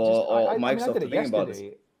Gmail or Microsoft are thinking about this.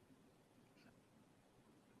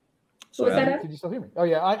 Did you still hear me? Oh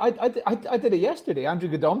yeah, I did it yesterday. Andrew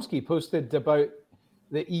Godomsky posted about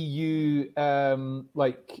the EU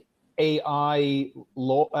AI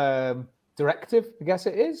law directive, I guess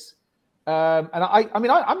it is. And I'm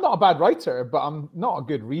not a bad writer, but I'm not a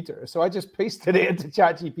good reader. So I just pasted it into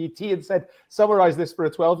ChatGPT and said, summarize this for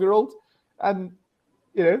a 12-year-old. And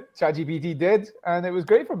ChatGPT did, and it was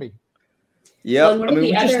great for me. Yeah. Well, one of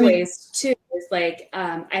the other ways too is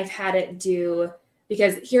I've had it do.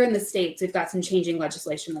 Because here in the States, we've got some changing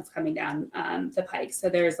legislation that's coming down the pike. So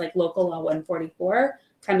there's local law 144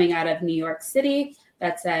 coming out of New York City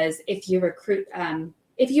that says if you recruit in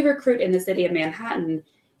the city of Manhattan,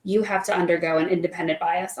 you have to undergo an independent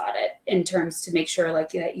bias audit in terms to make sure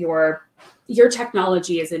that your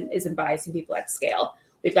technology isn't biasing people at scale.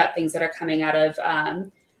 We've got things that are coming out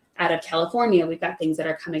of California. We've got things that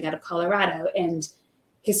are coming out of Colorado, and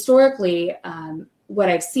historically. What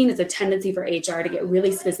I've seen is a tendency for HR to get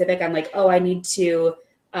really specific on I need to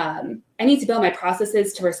build my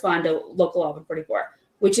processes to respond to local law 144,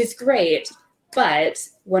 which is great. But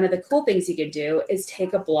one of the cool things you could do is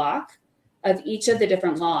take a block of each of the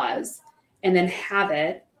different laws and then have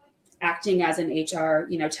it acting as an HR,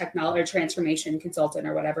 technology or transformation consultant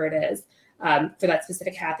or whatever it is for that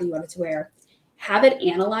specific hat that you wanted to wear. Have it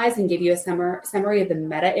analyze and give you a summary of the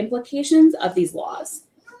meta implications of these laws.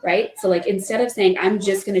 Right. So instead of saying, I'm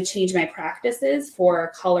just going to change my practices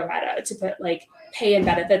for Colorado to put pay and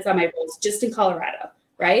benefits on my roles just in Colorado.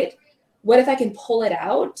 Right. what if I can pull it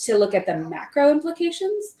out to look at the macro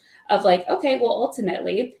implications of like, okay, well,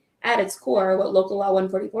 ultimately, at its core, what Local Law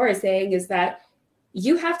 144 is saying is that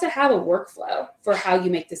you have to have a workflow for how you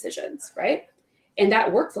make decisions, right? And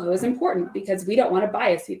that workflow is important because we don't want to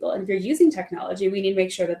bias people. And if you're using technology, we need to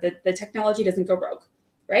make sure that the technology doesn't go rogue,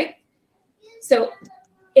 right? So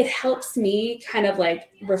it helps me kind of like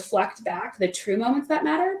reflect back the true moments that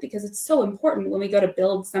matter, because it's so important when we go to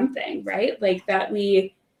build something, right? Like that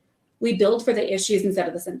we build for the issues instead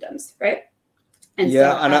of the symptoms, right? And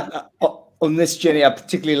yeah, so, and on this, Jenny, I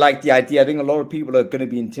particularly like the idea. I think a lot of people are going to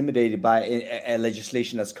be intimidated by a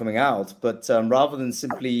legislation that's coming out, but rather than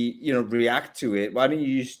simply, react to it, why don't you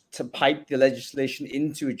use to pipe the legislation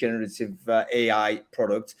into a generative AI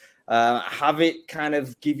product, have it kind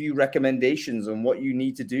of give you recommendations on what you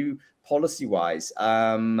need to do policy-wise.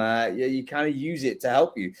 You kind of use it to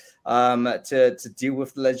help you to deal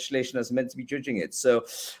with the legislation that's meant to be judging it. So,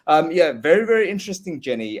 yeah, very, very interesting,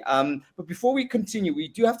 Jenny. But before we continue, we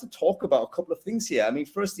do have to talk about a couple of things here. I mean,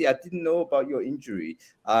 firstly, I didn't know about your injury,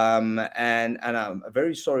 and I'm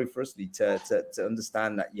very sorry, firstly, to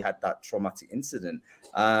understand that you had that traumatic incident,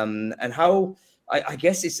 and how. I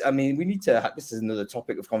guess we need to, this is another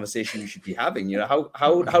topic of conversation we should be having,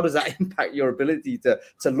 how does that impact your ability to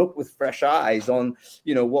look with fresh eyes on,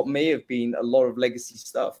 what may have been a lot of legacy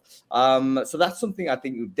stuff. So that's something I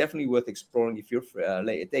think definitely worth exploring if you're for a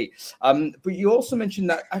later date. But you also mentioned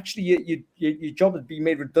that actually your job has been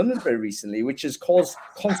made redundant very recently, which has caused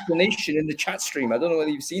consternation in the chat stream. I don't know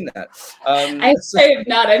whether you've seen that. I have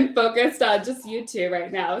not. I'm focused on just you two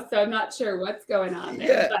right now, so I'm not sure what's going on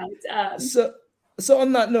there. Yeah. But, So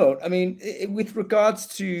on that note, I mean, with regards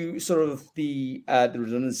to sort of the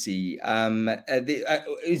redundancy,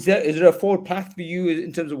 is there a forward path for you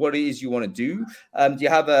in terms of what it is you want to do? Do you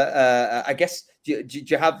have do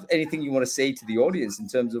you have anything you want to say to the audience in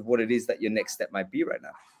terms of what it is that your next step might be right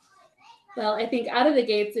now? Well, I think out of the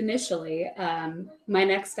gates initially, my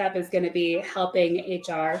next step is going to be helping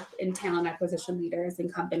HR and talent acquisition leaders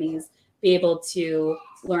and companies be able to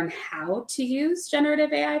learn how to use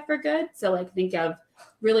generative AI for good. So like think of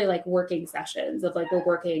really like working sessions of like we're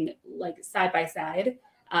working like side by side,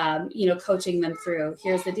 coaching them through,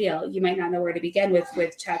 here's the deal. You might not know where to begin with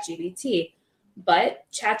ChatGPT, but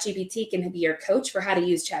ChatGPT can be your coach for how to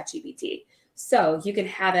use ChatGPT. So you can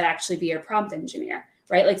have it actually be your prompt engineer,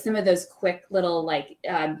 right? Like some of those quick little like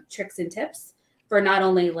tricks and tips for not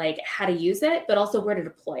only like how to use it, but also where to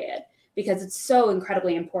deploy it. Because it's so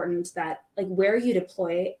incredibly important that like where you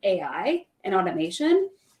deploy AI and automation,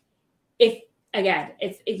 if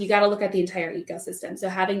you got to look at the entire ecosystem. So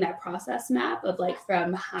having that process map of like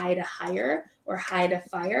from high to hire or high to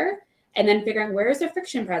fire, and then figuring where is there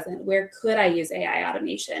friction present? Where could I use AI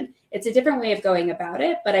automation? It's a different way of going about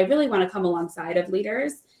it, but I really want to come alongside of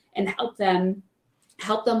leaders and help them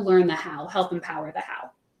learn the how, help empower the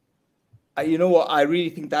how. You know what? I really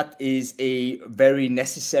think that is a very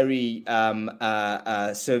necessary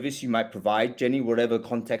service you might provide, Jenny, whatever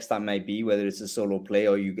context that may be, whether it's a solo play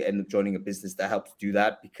or you end up joining a business that helps do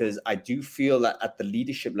that, because I do feel that at the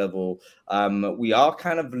leadership level, we are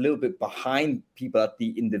kind of a little bit behind people at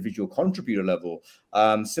the individual contributor level.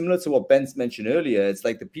 Similar to what Ben's mentioned earlier, it's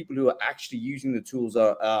like the people who are actually using the tools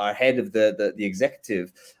are ahead of the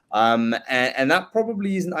executive. And that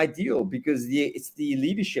probably isn't ideal because it's the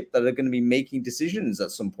leadership that are going to be making decisions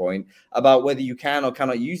at some point about whether you can or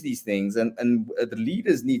cannot use these things. And the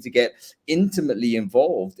leaders need to get intimately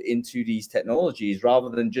involved into these technologies rather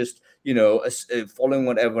than just, following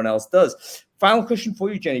what everyone else does. Final question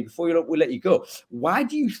for you, Jenny, before we let you go. Why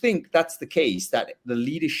do you think that's the case, that the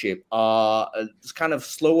leadership are kind of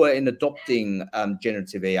slower in adopting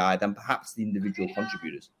generative AI than perhaps the individual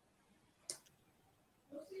contributors?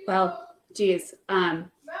 Well,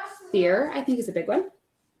 fear, I think, is a big one.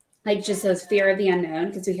 Like just those fear of the unknown,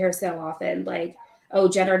 because we hear so often like, oh,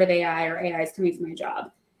 generative AI or AI is coming for my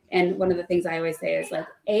job. And one of the things I always say is like,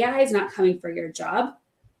 AI is not coming for your job,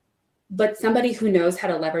 but somebody who knows how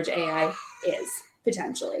to leverage AI is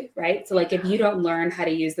potentially, right? So like if you don't learn how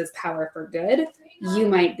to use this power for good, you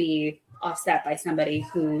might be offset by somebody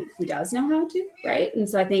who does know how to, right? And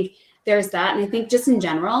so I think there's that. And I think just in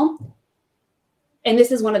general, and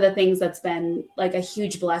this is one of the things that's been like a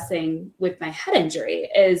huge blessing with my head injury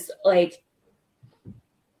is like,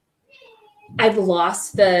 I've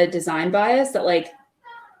lost the design bias that like,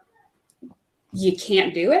 you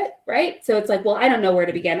can't do it, right? So it's like, well, I don't know where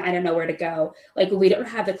to begin. I don't know where to go. Like we don't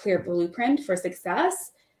have a clear blueprint for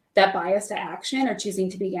success. That bias to action or choosing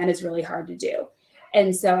to begin is really hard to do.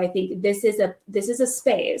 And so I think this is a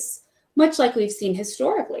space much like we've seen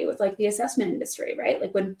historically with like the assessment industry, right?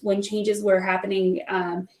 Like when changes were happening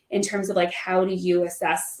in terms of like how do you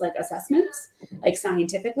assess like assessments, like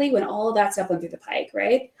scientifically, when all of that stuff went through the pike,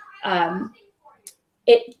 right?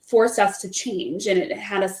 It forced us to change, and it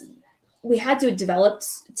had us, we had to develop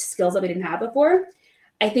skills that we didn't have before.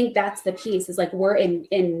 I think that's the piece, is like we're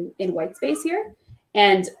in white space here,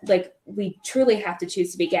 and like we truly have to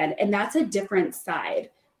choose to begin, and that's a different side,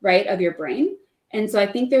 right, of your brain. And so I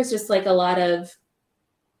think there's just like a lot of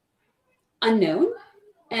unknown.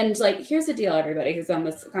 And like, here's the deal, everybody who's on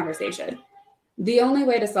this conversation. The only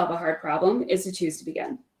way to solve a hard problem is to choose to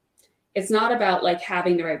begin. It's not about like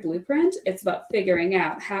having the right blueprint. It's about figuring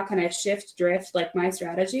out how can I drift like my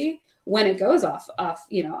strategy when it goes off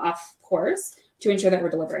course to ensure that we're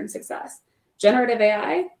delivering success. Generative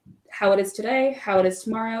AI, how it is today, how it is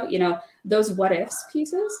tomorrow, those what ifs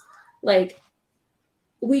pieces, like,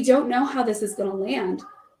 we don't know how this is going to land,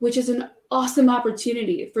 which is an awesome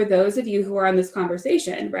opportunity for those of you who are on this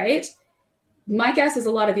conversation, right? My guess is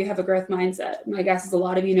a lot of you have a growth mindset. My guess is a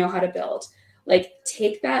lot of you know how to build. Like,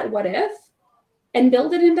 take that what if and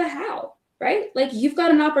build it into how, right? Like, you've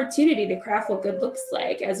got an opportunity to craft what good looks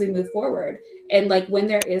like as we move forward. And like, when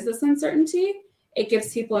there is this uncertainty, it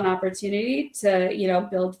gives people an opportunity to,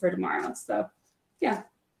 build for tomorrow. So, yeah.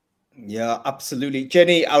 Yeah, absolutely.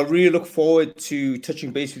 Jenny, I'll really look forward to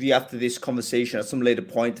touching base with you after this conversation at some later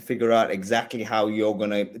point to figure out exactly how you're going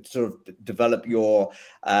to sort of develop your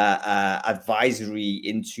advisory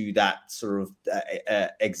into that sort of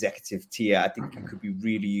executive tier. I think it could be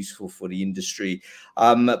really useful for the industry.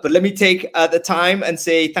 But let me take the time and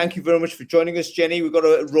say thank you very much for joining us, Jenny. We've got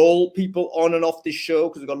to roll people on and off this show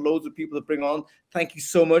because we've got loads of people to bring on. Thank you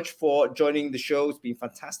so much for joining the show. It's been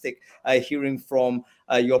fantastic hearing from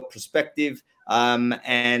your perspective.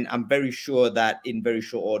 And I'm very sure that in very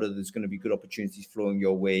short order, there's going to be good opportunities flowing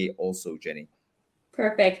your way also, Jenny.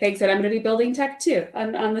 Perfect. Thanks. And I'm going to be building tech too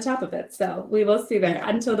on the top of it. So we will see there.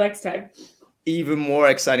 Until next time. Even more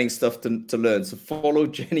exciting stuff to learn. So follow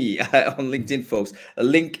Jenny on LinkedIn, folks. A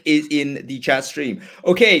link is in the chat stream.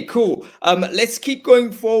 Okay, cool. Let's keep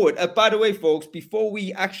going forward. By the way, folks, before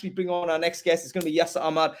we actually bring on our next guest, it's going to be Yasser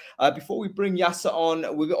Ahmad. Before we bring Yasser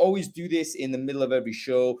on, we always do this in the middle of every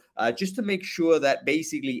show, just to make sure that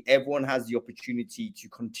basically everyone has the opportunity to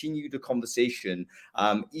continue the conversation,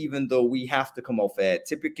 even though we have to come off air.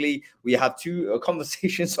 Typically, we have two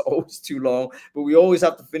conversations always too long, but we always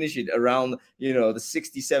have to finish it around the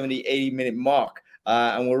 60, 70, 80-minute mark.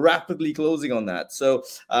 And we're rapidly closing on that. So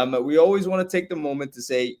we always want to take the moment to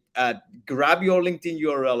say, grab your LinkedIn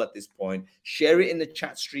URL at this point, share it in the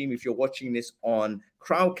chat stream if you're watching this on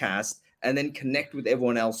Crowdcast, and then connect with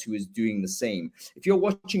everyone else who is doing the same. If you're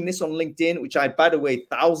watching this on LinkedIn, which by the way,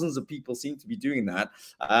 thousands of people seem to be doing that.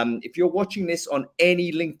 If you're watching this on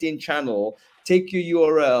any LinkedIn channel, take your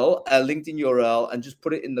URL, LinkedIn URL, and just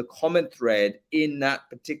put it in the comment thread in that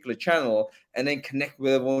particular channel, and then connect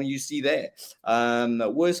with everyone you see there.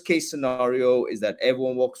 The worst case scenario is that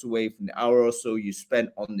everyone walks away from the hour or so you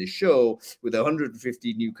spent on the show with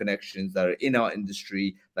 150 new connections that are in our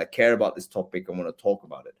industry that care about this topic and want to talk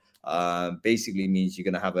about it. Basically means you're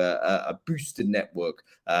going to have a boosted network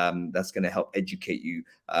that's going to help educate you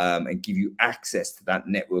and give you access to that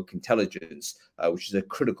network intelligence, which is a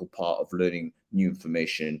critical part of learning new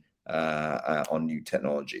information on new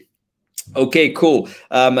technology. Okay, cool.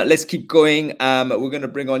 Let's keep going. We're going to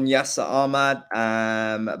bring on Yasser Ahmad.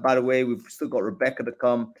 By the way, we've still got Rebecca to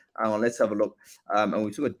come. Let's have a look. And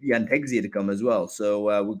we've still got Deanne Hegzia to come as well.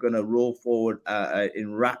 So we're going to roll forward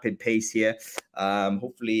in rapid pace here.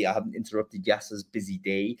 Hopefully, I haven't interrupted Yasser's busy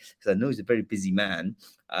day because I know he's a very busy man.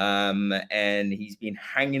 And he's been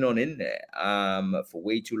hanging on in there for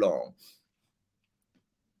way too long.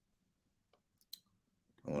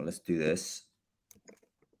 Well, let's do this.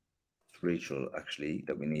 Rachel, actually,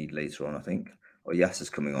 that we need later on, I think. Oh,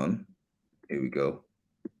 Yasser's coming on. Here we go.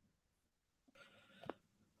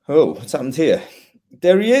 Oh, what's happened here?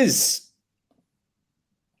 There he is.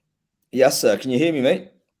 Yasser, can you hear me,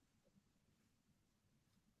 mate?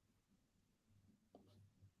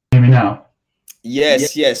 Hear me now?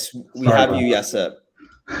 Yes, we have you, Yasser.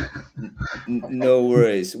 No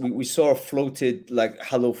worries. We saw a floated like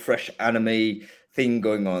HelloFresh anime thing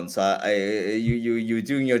going on. So you're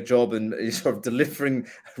doing your job and sort of delivering,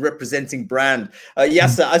 representing brand.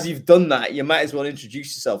 Yasser, as you've done that, you might as well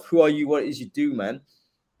introduce yourself. Who are you? What it is you do, man?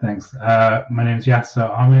 Thanks. My name is Yasser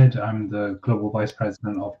Ahmad. I'm the Global Vice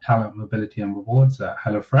President of Talent, Mobility and Rewards at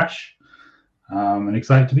HelloFresh. And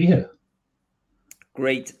excited to be here.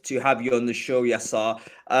 Great to have you on the show, Yasser.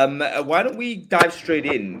 Why don't we dive straight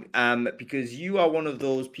in? Because you are one of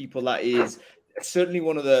those people that is certainly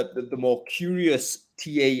one of the more curious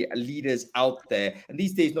TA leaders out there. And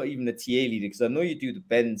these days, not even a TA leader, because I know you do the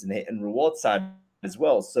bends and reward side as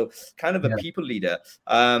well. So kind of a people leader.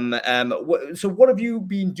 So what have you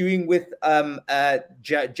been doing with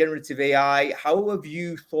generative AI? How have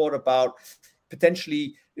you thought about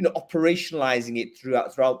potentially, operationalizing it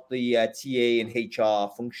throughout the TA and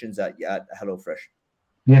HR functions at HelloFresh?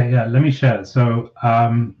 Yeah. Let me share. So,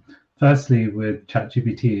 firstly, with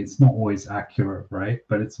ChatGPT, it's not always accurate, right?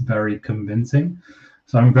 But it's very convincing.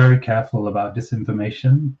 So I'm very careful about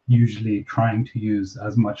disinformation, usually trying to use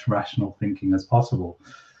as much rational thinking as possible.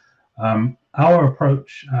 Our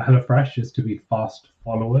approach at HelloFresh is to be fast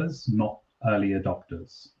followers, not early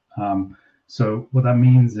adopters. So what that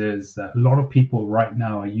means is that a lot of people right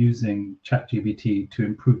now are using ChatGPT to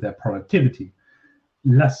improve their productivity,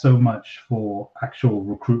 less so much for actual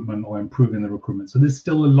recruitment or improving the recruitment. So there's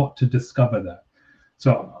still a lot to discover there.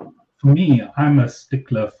 So for me, I'm a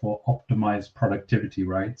stickler for optimized productivity,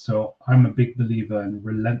 right? So I'm a big believer in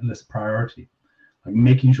relentless priority, like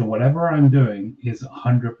making sure whatever I'm doing is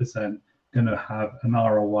 100% going to have an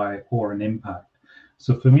ROI or an impact.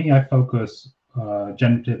 So for me, I focus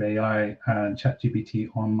generative AI and ChatGPT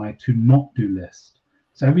on my to not do list.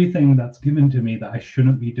 So everything that's given to me that I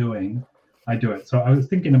shouldn't be doing, I do it. So I was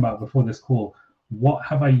thinking about before this call, what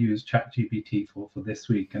have I used ChatGPT for this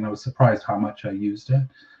week? And I was surprised how much I used it.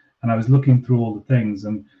 And I was looking through all the things,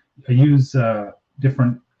 and I use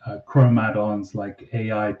different Chrome add-ons like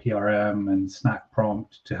AI PRM and Snack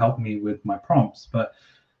Prompt to help me with my prompts. But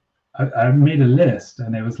I made a list,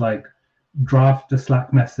 and it was like, draft a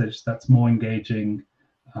Slack message that's more engaging,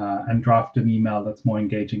 and draft an email that's more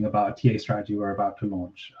engaging about a TA strategy we're about to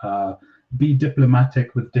launch. Be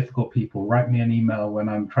diplomatic with difficult people. Write me an email when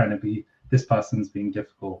I'm trying to be, this person's being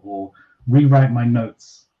difficult, or rewrite my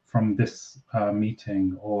notes from this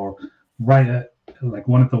meeting, or write it. Like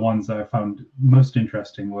one of the ones that I found most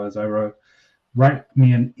interesting was I wrote, write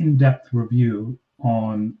me an in-depth review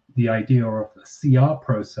on the idea of a CR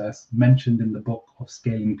process mentioned in the book of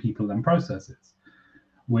Scaling People and Processes,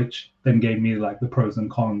 which then gave me like the pros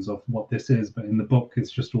and cons of what this is. But in the book,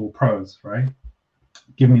 it's just all pros, right?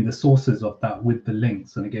 Give me the sources of that with the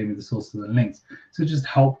links, and it gave me the sources and links. So it just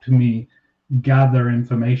helped me gather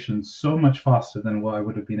information so much faster than what I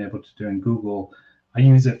would have been able to do in Google. I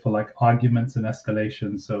use it for like arguments and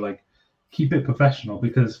escalation. So like, keep it professional,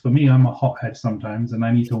 because for me, I'm a hothead sometimes and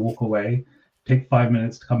I need to walk away, take 5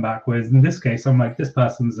 minutes to come back. Whereas in this case, I'm like, this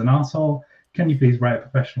person's an asshole. Can you please write a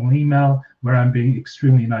professional email, where I'm being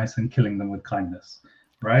extremely nice and killing them with kindness,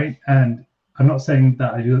 right? And I'm not saying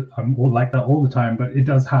that I'm all like that all the time, but it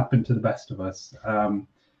does happen to the best of us.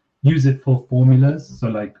 Use it for formulas. So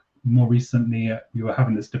like more recently, you were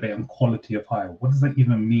having this debate on quality of hire. What does that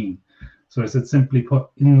even mean? So I said, simply put,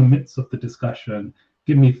 in the midst of the discussion,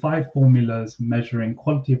 give me 5 formulas measuring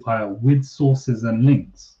quality of hire with sources and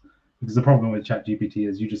links. Because the problem with ChatGPT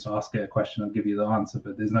is you just ask it a question, I'll give you the answer,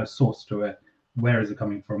 but there's no source to it. Where is it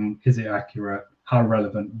coming from? Is it accurate? How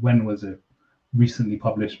relevant? When was it recently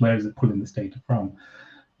published? Where is it pulling this data from?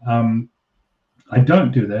 I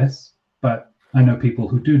don't do this, but I know people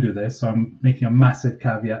who do this. So I'm making a massive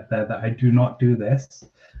caveat there that I do not do this.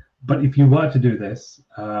 But if you were to do this,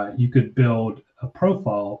 you could build a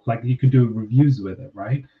profile, like you could do reviews with it,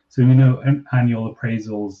 right? So annual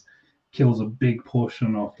appraisals kills a big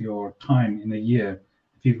portion of your time in a year.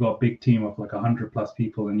 If you've got a big team of like 100+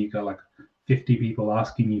 people and you got like 50 people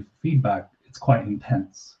asking you for feedback, it's quite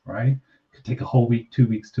intense, right? It could take a whole week, 2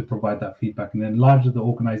 weeks to provide that feedback. And then the larger the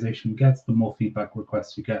organization gets, the more feedback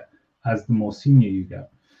requests you get as the more senior you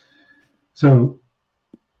get. So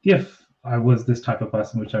if I was this type of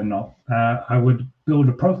person, which I'm not, I would build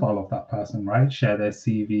a profile of that person, right? Share their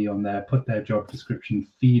CV on there, put their job description,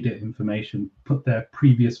 feed it information, put their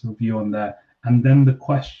previous review on there, and then the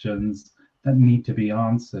questions that need to be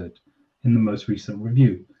answered in the most recent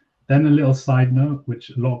review. Then a little side note,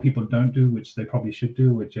 which a lot of people don't do, which they probably should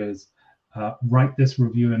do, which is write this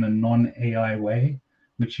review in a non-AI way,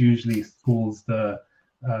 which usually fools the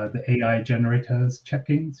AI generators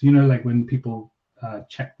checking. So, like when people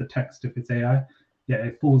check the text if it's AI, yeah,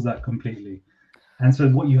 it fools that completely. And so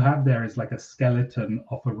what you have there is like a skeleton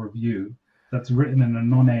of a review that's written in a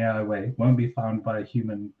non-AI way, won't be found by a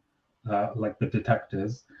human, like the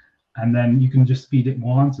detectors. And then you can just feed it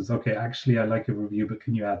more answers. Okay, actually, I like a review, but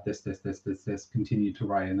can you add this, continue to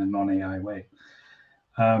write in a non-AI way.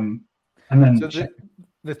 And then so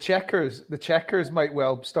the checkers might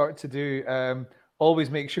well start to do,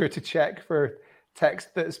 always make sure to check for text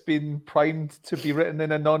that's been primed to be written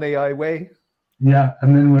in a non-AI way. Yeah,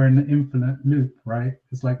 and then we're in an infinite loop, right?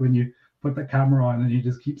 It's like when you put the camera on and you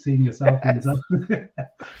just keep seeing yourself and yourself.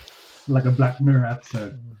 Like a Black Mirror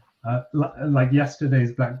episode. Like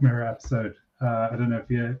yesterday's Black Mirror episode. I don't know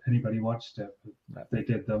if anybody watched it, but if they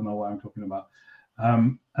did, they'll know what I'm talking about.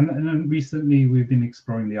 And then recently we've been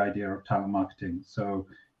exploring the idea of talent marketing. So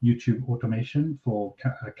YouTube automation for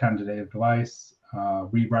candidate advice,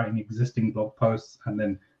 rewriting existing blog posts, and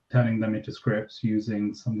then turning them into scripts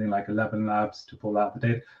using something like 11 Labs to pull out the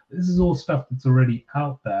data. This is all stuff that's already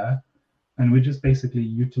out there. And we're just basically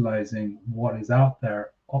utilizing what is out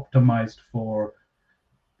there, optimized for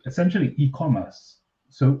essentially e-commerce.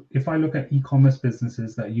 So if I look at e-commerce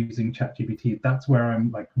businesses that are using ChatGPT, that's where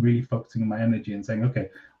I'm like really focusing my energy and saying, okay,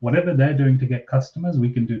 whatever they're doing to get customers, we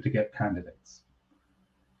can do to get candidates.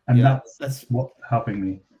 And that's what's helping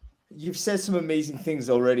me. You've said some amazing things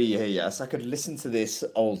already here. Yes, I could listen to this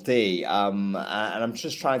all day. And I'm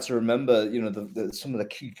just trying to remember, some of the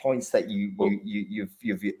key points that you've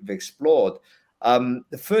explored.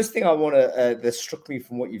 The first thing I want to that struck me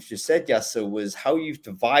from what you've just said, Yasser, was how you've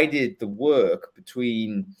divided the work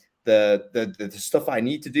between the stuff I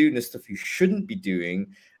need to do and the stuff you shouldn't be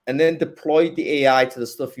doing, and then deployed the AI to the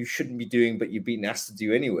stuff you shouldn't be doing, but you've been asked to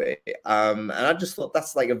do anyway. And I just thought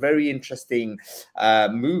that's like a very interesting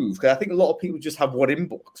move, because I think a lot of people just have one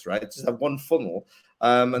inbox, right? Just have one funnel.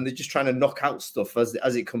 And they're just trying to knock out stuff as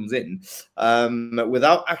it comes in,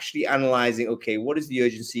 without actually analyzing, okay, what is the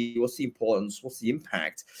urgency? What's the importance? What's the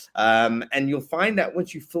impact? And you'll find that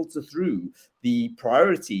once you filter through the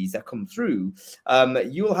priorities that come through,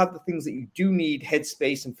 you'll have the things that you do need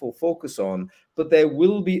headspace and full focus on, but there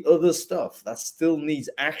will be other stuff that still needs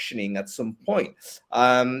actioning at some point.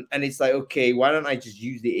 And it's like, okay, why don't I just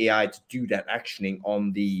use the AI to do that actioning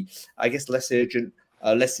on the, I guess, less urgent,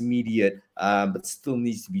 less immediate, but still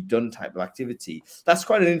needs to be done type of activity. That's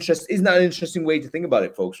quite isn't that an interesting way to think about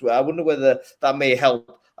it, folks? I wonder whether that may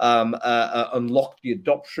help unlock the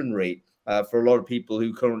adoption rate for a lot of people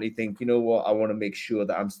who currently think, you know what, I want to make sure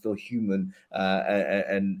that I'm still human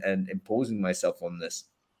and imposing myself on this.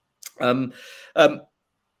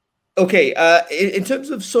 Okay, in terms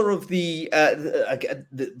of sort of the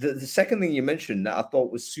second thing you mentioned that I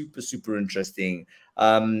thought was super interesting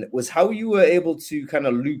was how you were able to kind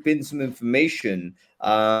of loop in some information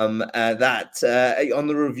that on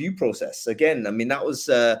the review process. Again, I mean, that was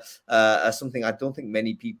something I don't think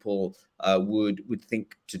many people would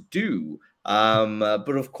think to do.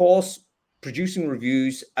 But of course, producing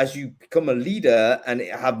reviews as you become a leader and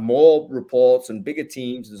have more reports and bigger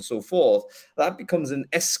teams and so forth, that becomes an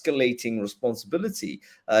escalating responsibility.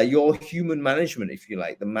 Your human management, if you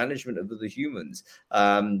like, the management of other humans,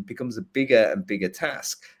 becomes a bigger and bigger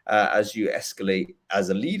task as you escalate as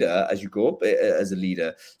a leader, as you go up as a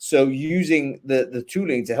leader. So using the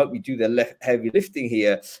tooling to help you do the heavy lifting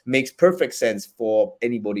here makes perfect sense for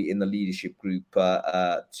anybody in the leadership group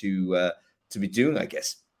to be doing, I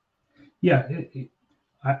guess. Yeah,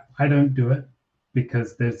 I don't do it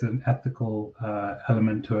because there's an ethical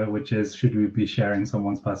element to it, which is, should we be sharing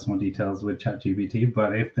someone's personal details with ChatGPT?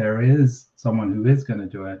 But if there is someone who is going to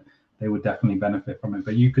do it, they would definitely benefit from it.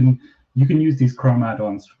 But you can use these Chrome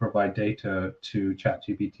add-ons to provide data to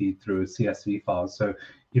ChatGPT through CSV files. So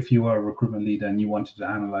if you are a recruitment leader and you wanted to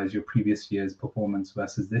analyze your previous year's performance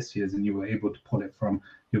versus this year's, and you were able to pull it from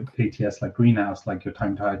your ATS like Greenhouse, like your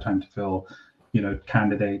time to hire, time to fill,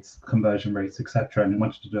 candidates, conversion rates, etc., and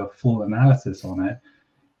wanted to do a full analysis on it,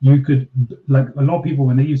 you could, like a lot of people,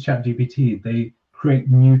 when they use ChatGPT, they create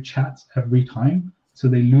new chats every time, so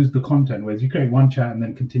they lose the content. Whereas you create one chat and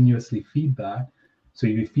then continuously feed that, so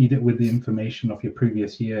you feed it with the information of your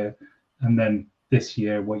previous year, and then this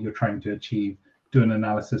year what you're trying to achieve, do an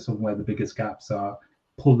analysis of where the biggest gaps are,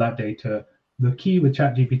 pull that data. The key with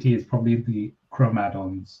ChatGPT is probably the Chrome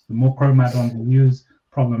add-ons. The more Chrome add-ons you use,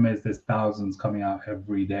 problem is there's thousands coming out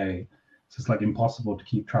every day, so it's like impossible to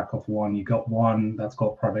keep track of one. You got one that's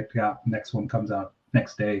got product gap, next one comes out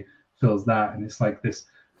next day, fills that, and it's like this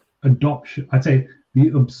adoption. I'd say the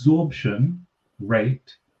absorption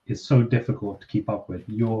rate is so difficult to keep up with.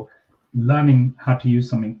 You're learning how to use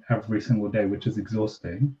something every single day, which is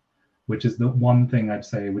exhausting, which is the one thing I'd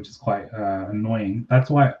say which is quite annoying. That's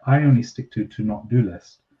why I only stick to not-do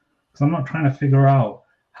list, because I'm not trying to figure out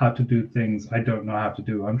how to do things I don't know how to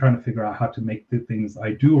do. I'm trying to figure out how to make the things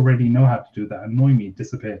I do already know how to do that annoy me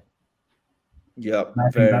disappear. Yeah,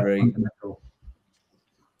 very.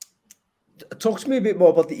 Talk to me a bit more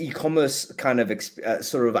about the e-commerce kind of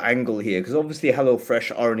sort of angle here, because obviously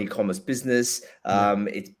HelloFresh are an e-commerce business.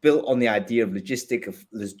 It's built on the idea of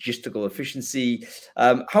logistical efficiency.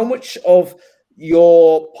 How much of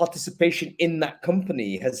your participation in that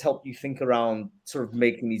company has helped you think around sort of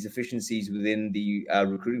making these efficiencies within the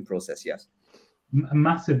recruiting process. Yes.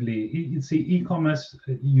 Massively. You see, e-commerce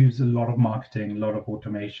use a lot of marketing, a lot of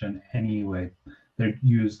automation anyway. They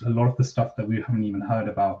use a lot of the stuff that we haven't even heard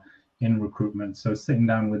about in recruitment. So sitting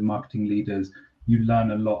down with marketing leaders, you learn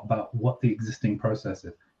a lot about what the existing process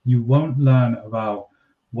is. You won't learn about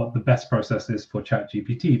what the best process is for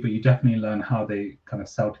ChatGPT, but you definitely learn how they kind of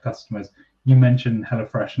sell to customers. You mentioned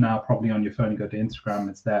HelloFresh now, probably on your phone, you go to Instagram,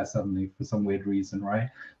 it's there suddenly for some weird reason, right?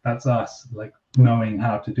 That's us, like, knowing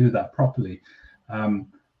how to do that properly.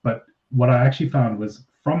 But what I actually found was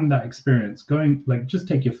from that experience, going, like, just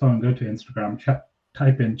take your phone, go to Instagram,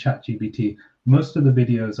 type in ChatGPT. Most of the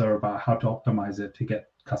videos are about how to optimize it to get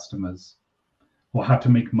customers or how to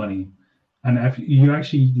make money. And if you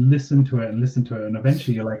actually listen to it, and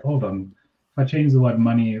eventually you're like, hold on, if I change the word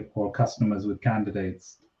money or customers with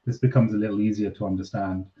candidates, this becomes a little easier to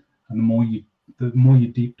understand. And the more you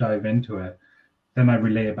deep dive into it, then I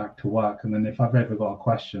relay it back to work. And then if I've ever got a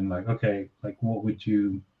question, like, okay, like, what would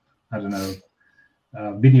you, I don't know,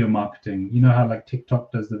 video marketing. You know how like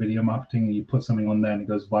TikTok does the video marketing, and you put something on there and it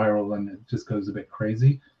goes viral and it just goes a bit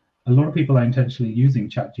crazy. A lot of people are intentionally using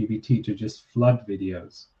ChatGPT to just flood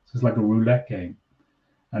videos. So it's like a roulette game.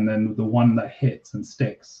 And then the one that hits and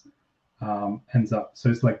sticks ends up, so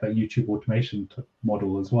it's like that YouTube automation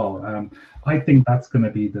model as well. I think that's going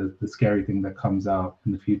to be the scary thing that comes out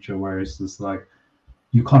in the future, where it's just like,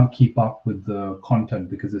 you can't keep up with the content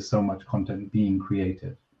because there's so much content being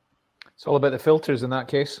created. It's all about the filters in that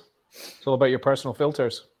case. It's all about your personal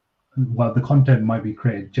filters. Well, the content might be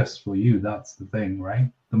created just for you. That's the thing,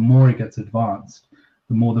 right? The more it gets advanced,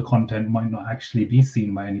 the more the content might not actually be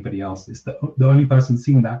seen by anybody else. It's the only person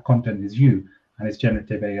seeing that content is you, and it's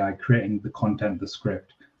generative AI creating the content, the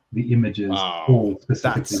script, the images, all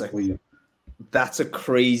specifically for you. That's a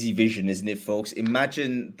crazy vision, isn't it, folks?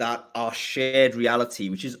 Imagine that our shared reality,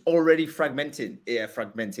 which is already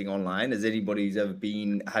fragmenting online, as anybody who's ever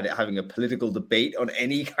been having a political debate on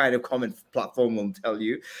any kind of comment platform will tell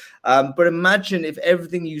you. But imagine if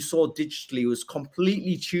everything you saw digitally was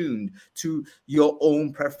completely tuned to your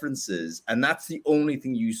own preferences, and that's the only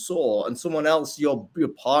thing you saw, and someone else, your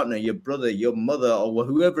partner, your brother, your mother, or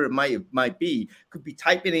whoever it might be, could be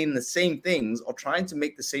typing in the same things or trying to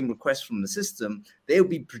make the same requests from the system. They'll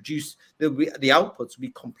be produced, the outputs will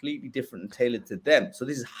be completely different and tailored to them. So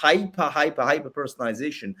this is hyper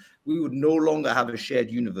personalization. We would no longer have a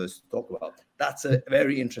shared universe to talk about. That's a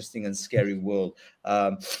very interesting and scary world.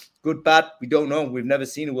 Good, bad, we don't know. We've never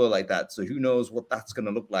seen a world like that. So who knows what that's going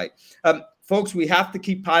to look like. Folks, we have to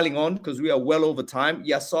keep piling on because we are well over time.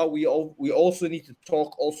 Yes, sir, we also need to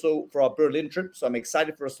talk also for our Berlin trip. So I'm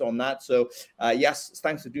excited for us on that. So yes,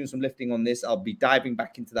 thanks for doing some lifting on this. I'll be diving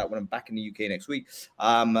back into that when I'm back in the UK next week.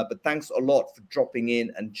 But thanks a lot for dropping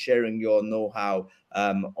in and sharing your know-how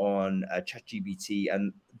on ChatGPT.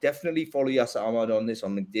 And definitely follow Yasser Ahmad on this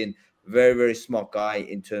on LinkedIn. Very, very smart guy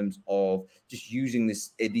in terms of just using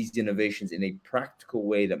these innovations in a practical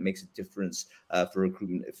way that makes a difference for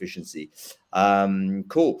recruitment efficiency.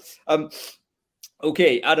 Cool.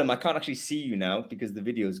 Okay, Adam, I can't actually see you now because the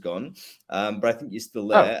video's gone, but I think you're still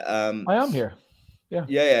there. I am here.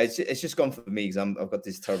 Yeah. It's just gone for me because I've got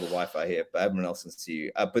this terrible Wi-Fi here, but everyone else can see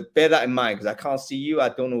you. But bear that in mind because I can't see you. I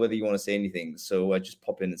don't know whether you want to say anything, so just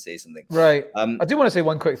pop in and say something. Right. I do want to say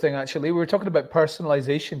one quick thing. Actually, we were talking about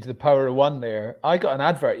personalization to the power of one. There, I got an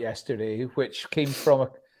advert yesterday which came from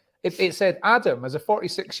it said, Adam, as a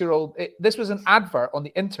 46-year-old. This was an advert on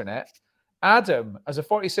the internet. Adam, as a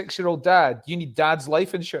 46-year-old dad, you need dad's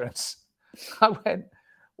life insurance. I went,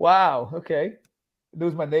 wow, okay.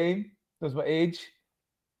 Knows my name, knows my age.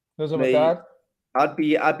 Knows I'm a dad. I'd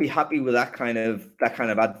be happy with that kind of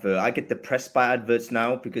advert. I get depressed by adverts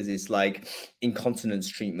now because it's like incontinence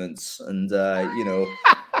treatments and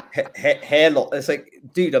hair loss. It's like,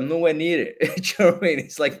 dude, I'm nowhere near it. Do you know what I mean?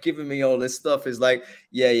 It's like giving me all this stuff. It's like,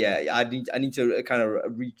 yeah. I need to kind of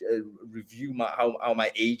review how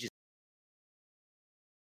my age is.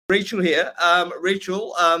 Rachel here.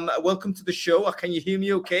 Rachel, welcome to the show. Can you hear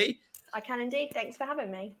me okay? I can indeed. Thanks for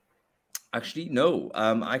having me. Actually, no,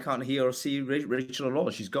 I can't hear or see Rachel at all.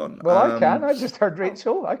 She's gone. Well, I can. I just heard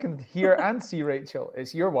Rachel. I can hear and see Rachel.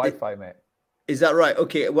 It's your Wi-Fi, mate. Is that right?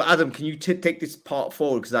 Okay. Well, Adam, can you take this part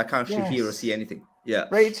forward because I can't actually hear or see anything. Yeah.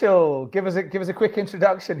 Rachel, give us a quick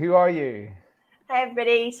introduction. Who are you? Hey,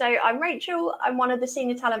 everybody. So I'm Rachel. I'm one of the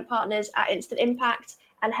senior talent partners at Instant Impact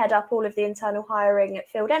and head up all of the internal hiring at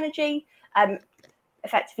Field Energy,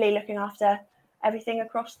 effectively looking after everything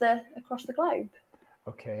across the globe.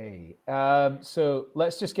 Okay. So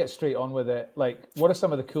let's just get straight on with it. Like, what are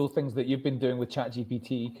some of the cool things that you've been doing with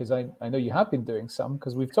ChatGPT? Because I know you have been doing some,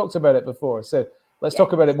 because we've talked about it before. So let's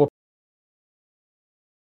talk about it more.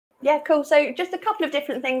 Yeah, cool. So just a couple of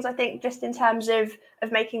different things, I think, just in terms of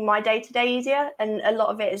making my day-to-day easier. And a lot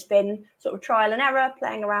of it has been sort of trial and error,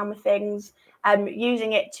 playing around with things,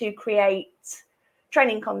 using it to create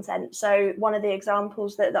training content. So one of the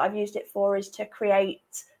examples that I've used it for is to create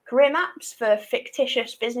career maps for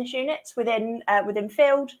fictitious business units within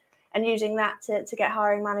Field, and using that to get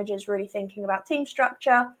hiring managers really thinking about team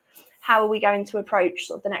structure. How are we going to approach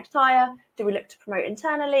sort of the next hire? Do we look to promote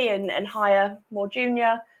internally and hire more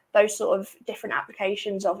junior? Those sort of different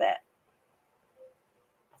applications of it.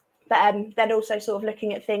 But then also sort of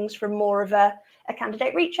looking at things from more of a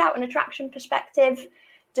candidate reach out and attraction perspective,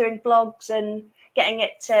 doing blogs and getting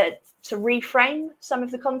it to reframe some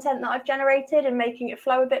of the content that I've generated and making it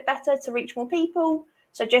flow a bit better to reach more people.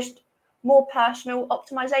 So just more personal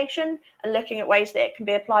optimization and looking at ways that it can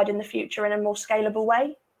be applied in the future in a more scalable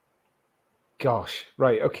way. Gosh,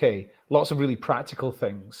 right. Okay. Lots of really practical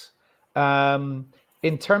things.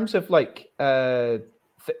 In terms of like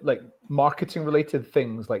marketing related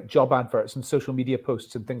things like job adverts and social media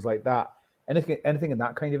posts and things like that, anything in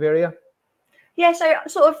that kind of area? Yeah, so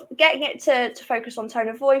sort of getting it to focus on tone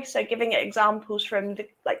of voice, so giving it examples from the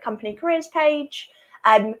like company careers page,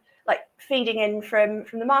 like feeding in from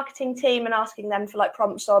the marketing team and asking them for like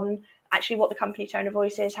prompts on actually what the company tone of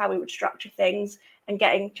voice is, how we would structure things, and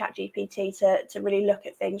getting ChatGPT to really look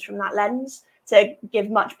at things from that lens to give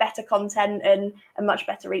much better content and much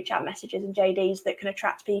better reach out messages and JDs that can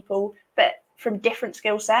attract people, but from different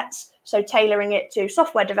skill sets. So tailoring it to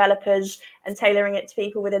software developers and tailoring it to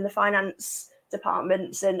people within the finance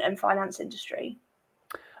departments and finance industry.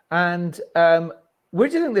 And where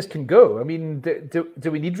do you think this can go? I mean,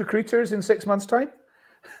 do we need recruiters in 6 months' time?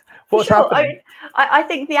 What's happening? I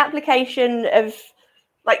think the application of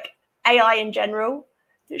like AI in general,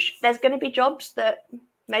 there's going to be jobs that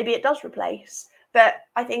maybe it does replace, but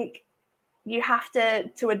I think you have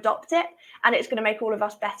to adopt it, and it's going to make all of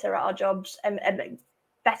us better at our jobs and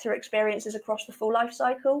better experiences across the full life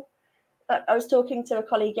cycle. I was talking to a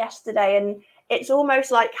colleague yesterday, and it's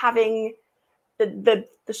almost like having the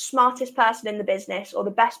smartest person in the business or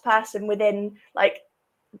the best person within like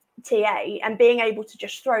TA and being able to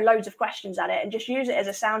just throw loads of questions at it and just use it as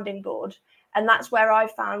a sounding board. And that's where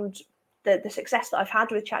I've found the success that I've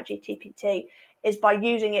had with ChatGPT is by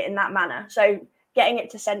using it in that manner. So getting it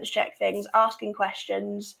to sense check things, asking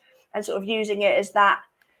questions, and sort of using it as that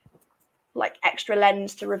like extra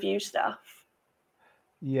lens to review stuff.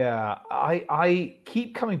 Yeah, I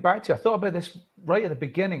keep coming back to it. I thought about this right at the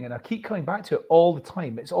beginning, and I keep coming back to it all the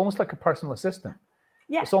time. It's almost like a personal assistant.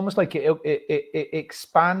 Yeah. It's almost like it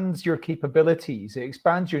expands your capabilities. It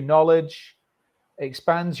expands your knowledge. It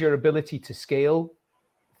expands your ability to scale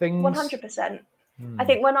things. 100%. I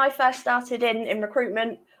think when I first started in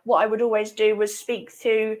recruitment, what I would always do was speak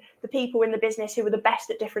to the people in the business who were the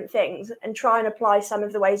best at different things and try and apply some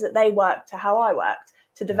of the ways that they worked to how I worked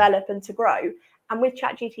to develop and to grow. And with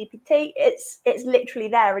ChatGPT, it's literally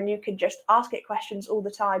there, and you can just ask it questions all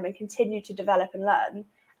the time and continue to develop and learn.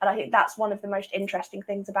 And I think that's one of the most interesting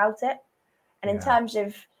things about it. And in terms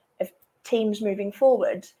of teams moving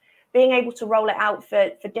forward, being able to roll it out for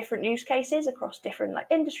different use cases across different like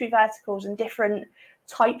industry verticals and different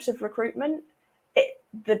types of recruitment,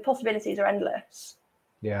 the possibilities are endless.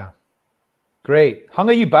 Yeah. Great. Hung,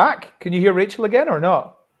 are you back? Can you hear Rachel again or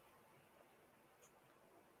not?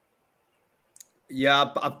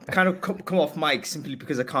 Yeah, I've kind of come off mic simply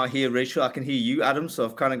because I can't hear Rachel. I can hear you, Adam. So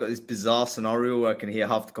I've kind of got this bizarre scenario where I can hear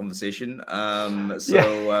half the conversation.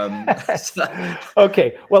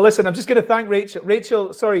 Okay. Well, listen, I'm just going to thank Rachel.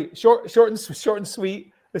 Rachel, sorry, short and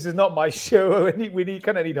sweet. This is not my show. We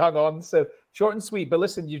kind of need hung on. So short and sweet. But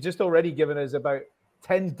listen, you've just already given us about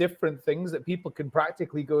 10 different things that people can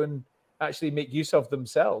practically go and actually make use of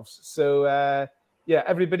themselves. So, yeah,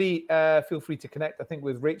 everybody feel free to connect, I think,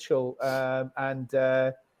 with Rachel and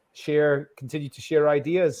continue to share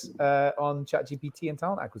ideas on ChatGPT and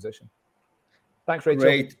talent acquisition. Thanks, Rachel.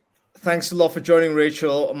 Great. Thanks a lot for joining,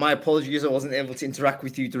 Rachel. My apologies, I wasn't able to interact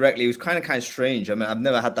with you directly. It was kind of strange. I mean, I've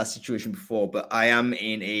never had that situation before, but I am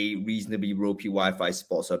in a reasonably ropey Wi-Fi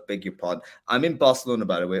spot, so I beg your pardon. I'm in Barcelona,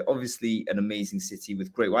 by the way, obviously an amazing city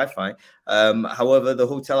with great Wi-Fi. However, the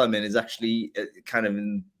hotel I'm in is actually kind of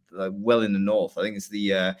in well in the north. I think it's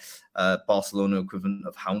the Barcelona equivalent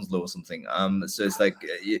of Hounslow or something. So it's like,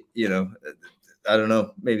 I don't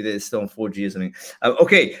know. Maybe they're still on 4G or something.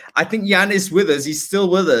 Okay, I think Jan is with us. He's still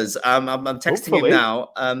with us. I'm texting him now.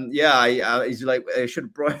 He's like, I should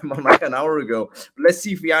have brought him on like an hour ago. But let's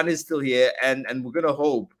see if Jan is still here, and we're gonna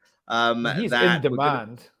hope he's that in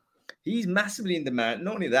demand. He's massively in demand.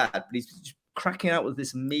 Not only that, but he's just cracking out with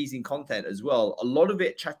this amazing content as well. A lot of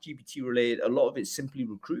it ChatGPT related, a lot of it simply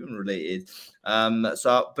recruitment related.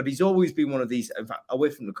 But he's always been one of these. In fact, I'll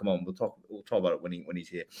wait for him to come on. We'll talk about it when he's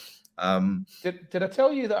here. Did I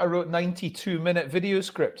tell you that I wrote 92-minute video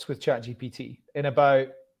scripts with ChatGPT in about,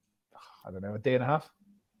 I don't know, a day and a half?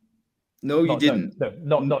 No, you didn't.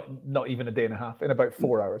 No, not even a day and a half. In about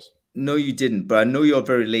 4 hours. No, you didn't. But I know you're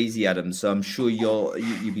very lazy, Adam. So I'm sure you'll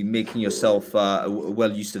be making yourself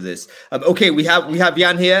well used to this. Okay, we have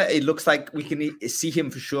Jan here. It looks like we can see him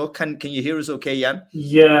for sure. Can you hear us? Okay, Jan?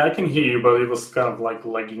 Yeah, I can hear you, but it was kind of like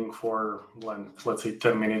lagging for let's say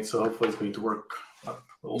 10 minutes. So hopefully it's going to work.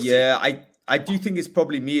 We'll see. I do think it's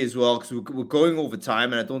probably me as well, because we're going over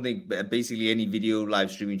time, and I don't think basically any video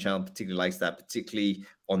live streaming channel particularly likes that, particularly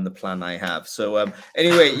on the plan I have. So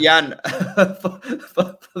anyway, Jan, for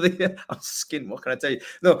the skin, what can I tell you?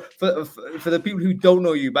 No, for the people who don't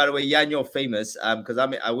know you, by the way, Jan, you're famous because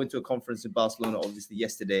I went to a conference in Barcelona obviously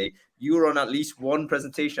yesterday. You were on at least one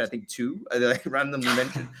presentation, I think two, I randomly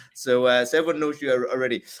mentioned. So everyone knows you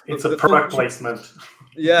already. It's a product placement.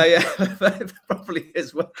 Yeah, probably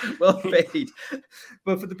is well paid.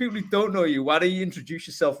 But for the people who don't know you, why don't you introduce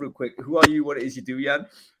yourself real quick? Who are you? What it is you do, Jan?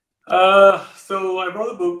 So I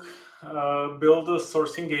wrote a book, Build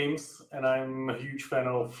Sourcing Games, and I'm a huge fan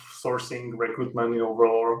of sourcing recruitment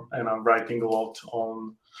overall, and I'm writing a lot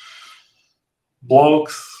on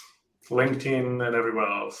blogs, LinkedIn, and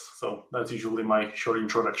everywhere else. So that's usually my short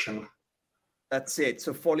introduction. That's it.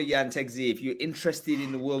 So follow Jan Tegzi if you're interested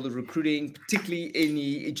in the world of recruiting, particularly in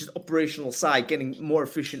the just operational side, getting more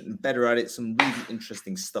efficient and better at it. Some really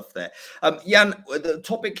interesting stuff there. Jan, the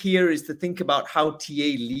topic here is to think about how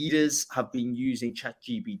TA leaders have been using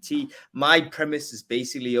ChatGPT. My premise is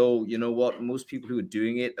basically, you know what? Most people who are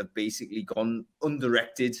doing it have basically gone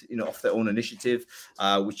undirected, off their own initiative,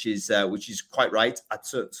 which is quite right at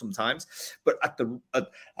some times. But at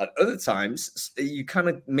other times, you kind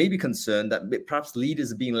of may be concerned that perhaps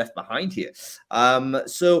leaders are being left behind here.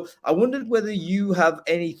 So I wondered whether you have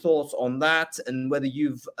any thoughts on that, and whether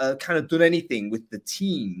you've kind of done anything with the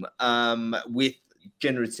team with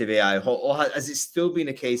generative AI, or has it still been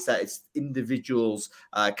a case that it's individuals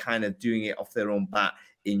kind of doing it off their own bat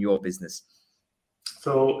in your business?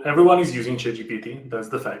 So everyone is using ChatGPT. That's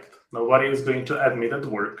the fact. Nobody is going to admit at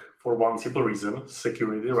work for one simple reason: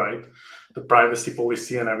 security, right? The privacy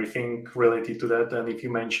policy and everything related to that. And if you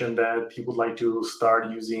mention that you would like to start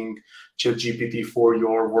using ChatGPT for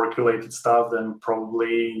your work-related stuff, then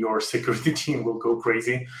probably your security team will go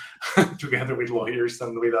crazy together with lawyers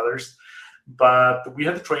and with others. But we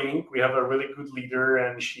had the training. We have a really good leader,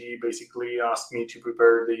 and she basically asked me to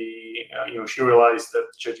prepare she realized that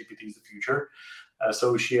ChatGPT is the future.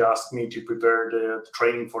 So she asked me to prepare the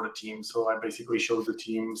training for the team. So I basically showed the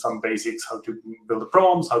team some basics, how to build the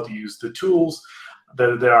prompts, how to use the tools.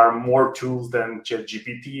 There are more tools than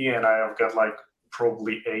ChatGPT, and I have got like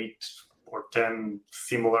probably 8 or 10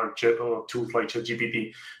 similar tools like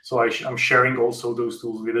ChatGPT. So I'm sharing also those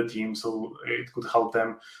tools with the team, so it could help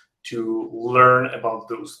them to learn about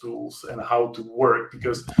those tools and how to work,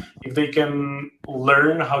 because if they can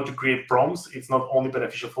learn how to create prompts, it's not only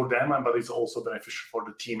beneficial for them, but it's also beneficial for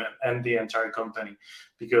the team and the entire company,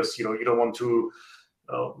 because you don't want to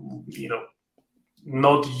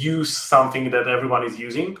not use something that everyone is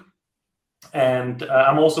using. And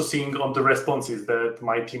I'm also seeing on the responses that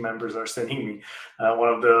my team members are sending me.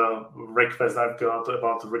 One of the requests I've got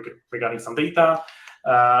regarding some data.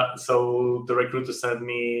 So the recruiter sent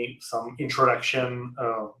me some introduction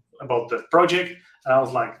about the project, and I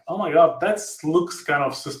was like, oh my god, that looks kind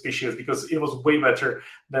of suspicious, because it was way better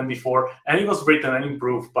than before, and it was written and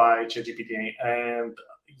improved by ChatGPT. And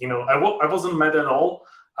I wasn't mad at all.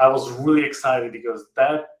 I was really excited, because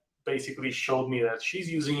that basically showed me that she's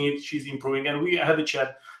using it, she's improving, and we had a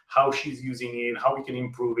chat how she's using it, how we can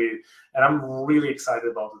improve it. And I'm really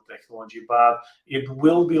excited about the technology, but it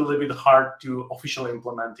will be a little bit hard to officially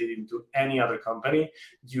implement it into any other company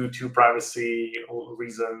due to privacy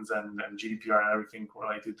reasons and GDPR and everything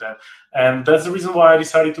related to that. And that's the reason why I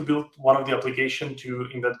decided to build one of the application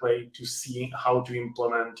in that way, to see how to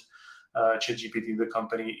implement ChatGPT in the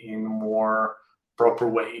company in more proper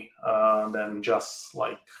way than just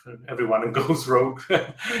like everyone goes rogue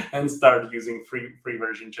and start using free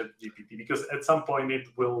version ChatGPT, because at some point it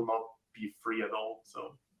will not be free at all.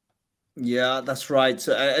 So Yeah, that's right.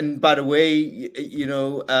 So, and by the way,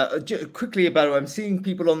 quickly about it, I'm seeing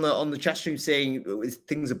people on the chat stream saying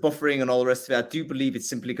things are buffering and all the rest of it. I do believe it's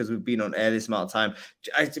simply because we've been on air this amount of time.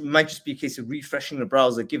 It might just be a case of refreshing the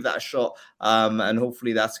browser. Give that a shot, and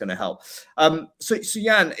hopefully that's going to help. So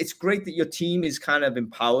Jan, it's great that your team is kind of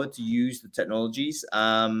empowered to use the technologies,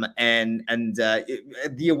 and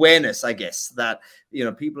the awareness, I guess, that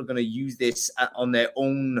people are going to use this on their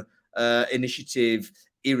own initiative,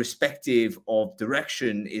 irrespective of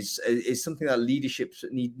direction, is something that leadership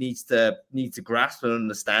needs to grasp and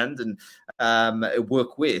understand and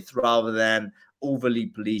work with, rather than overly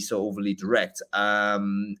police or overly direct.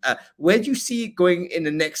 Where do you see it going in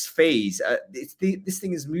the next phase? This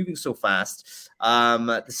thing is moving so fast.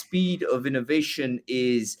 The speed of innovation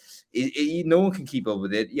is no one can keep up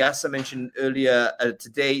with it. Yes, I mentioned earlier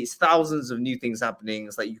today, it's thousands of new things happening.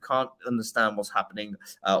 It's like you can't understand what's happening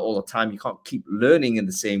all the time. You can't keep learning in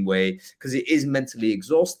the same way because it is mentally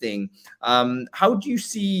exhausting. How do you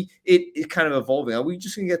see it kind of evolving? Are we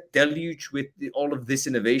just going to get deluged with all of this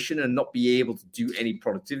innovation and not be able to do any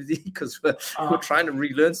productivity because we're trying to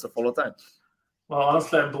relearn stuff all the time? Well,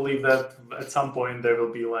 honestly, I believe that at some point there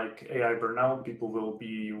will be like AI burnout. People will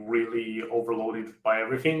be really overloaded by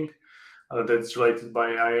everything that's related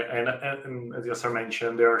by AI. And as Yasser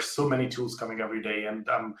mentioned, there are so many tools coming every day. And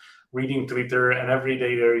I'm reading Twitter, and every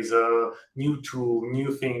day there is a new tool,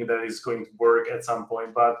 new thing that is going to work at some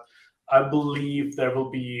point. But I believe there will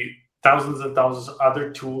be thousands and thousands of other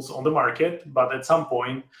tools on the market. But at some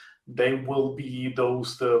point, they will be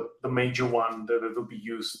the major one that will be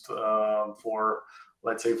used for,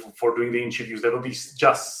 let's say, for doing the interviews. There will be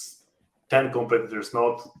just 10 competitors,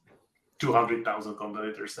 not 200,000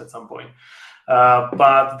 competitors at some point.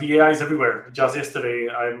 But the AI is everywhere. Just yesterday,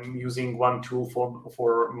 I'm using one tool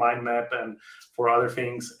for mind map and for other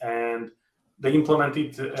things, and they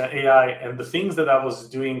implemented AI, and the things that I was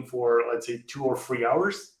doing for, let's say, 2 or 3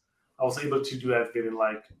 hours, I was able to do that within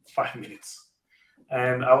like 5 minutes.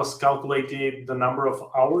 And I was calculating the number of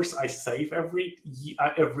hours I save every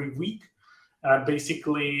week. And I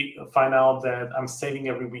basically find out that I'm saving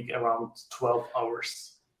every week around 12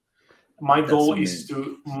 hours. My goal is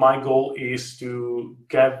to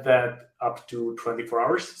get that up to 24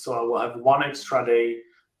 hours. So I will have one extra day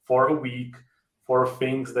for a week for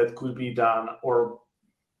things that could be done or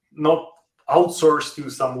not outsourced to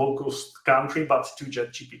some local country, but to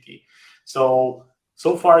ChatGPT. So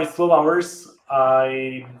far it's 12 hours.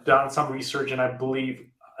 I've done some research, and I believe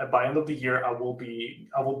by end of the year I will be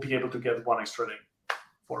able to get one extra day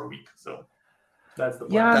for a week. So that's the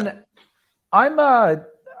plan. Jan,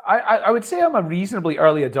 I would say I'm a reasonably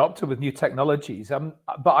early adopter with new technologies.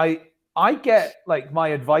 But I get like my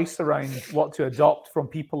advice around what to adopt from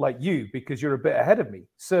people like you because you're a bit ahead of me.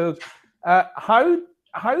 So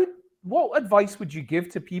what advice would you give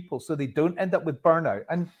to people so they don't end up with burnout?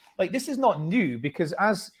 And like, this is not new, because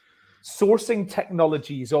as sourcing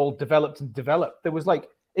technologies all developed, there was like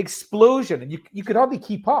explosion, and you could hardly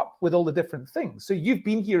keep up with all the different things. So you've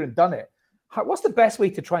been here and done it. What's the best way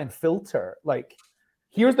to try and filter? Like,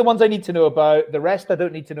 here's the ones I need to know about. The rest I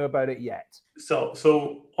don't need to know about it yet.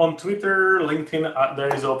 So on Twitter, LinkedIn,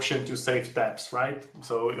 there is an option to save tabs, right?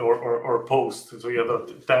 So or post. So you have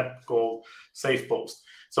a tab called Save Post.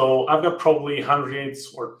 So I've got probably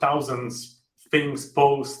hundreds or thousands things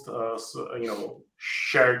post,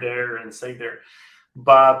 share there and save there.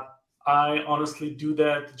 But I honestly do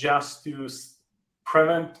that just to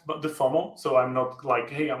prevent the FOMO. So I'm not like,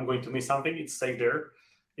 hey, I'm going to miss something. It's saved there.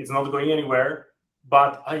 It's not going anywhere.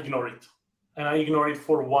 But I ignore it. And I ignore it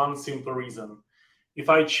for one simple reason. If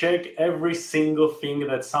I check every single thing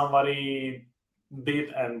that somebody did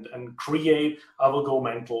and create, I will go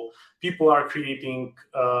mental. People are creating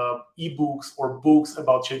ebooks or books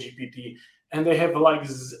about ChatGPT, and they have like,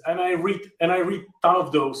 and I read ton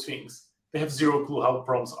of those things. They have zero clue how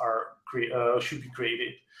prompts are should be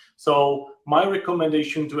created. So my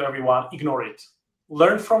recommendation to everyone: ignore it.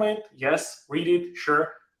 Learn from it, yes. Read it,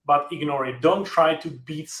 sure. But ignore it. Don't try to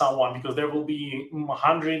beat someone, because there will be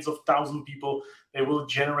hundreds of thousands of people. They will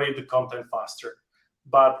generate the content faster.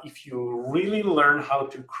 But if you really learn how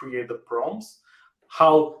to create the prompts,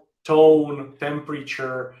 how tone,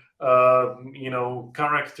 temperature,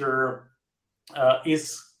 character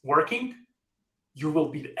is working, you will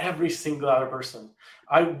beat every single other person.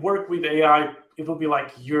 I work with AI. It will be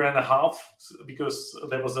like a year and a half, because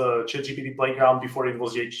there was a ChatGPT playground before it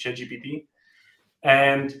was ChatGPT.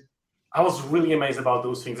 And I was really amazed about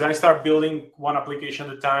those things. I started building one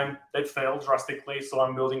application at a time that failed drastically. So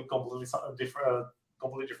I'm building completely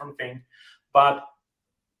different thing. But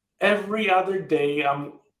every other day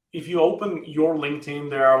I'm if you open your LinkedIn,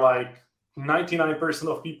 there are like 99%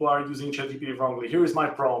 of people are using ChatGPT wrongly. Here is my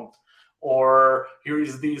prompt, or here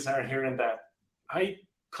is this and here and that. I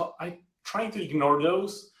try to ignore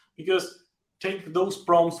those, because take those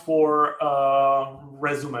prompts for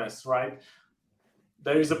resumes, right?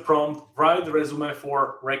 There is a prompt, write a resume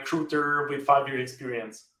for recruiter with 5-year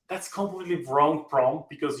experience. That's completely wrong prompt,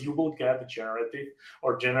 because you will get the generative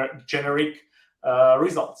or generic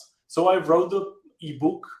results. So I wrote the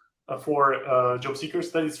ebook for job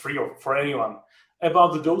seekers that is free for anyone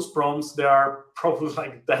about those prompts. They are probably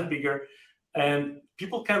like that bigger, and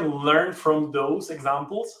people can learn from those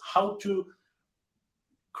examples how to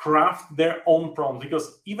craft their own prompt.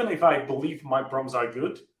 Because even if I believe my prompts are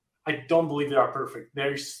good, I don't believe they are perfect.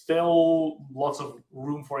 There's still lots of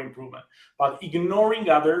room for improvement. But ignoring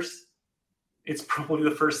others, it's probably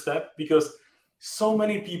the first step, because so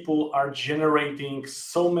many people are generating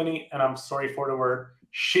so many, and I'm sorry for the word,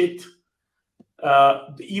 shit,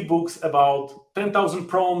 the ebooks about 10,000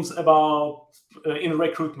 prompts about in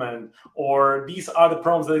recruitment, or these are the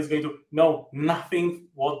prompts that is going to, no, nothing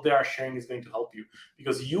what they are sharing is going to help you,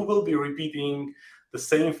 because you will be repeating the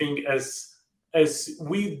same thing as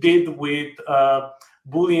we did with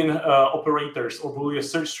Boolean operators or Boolean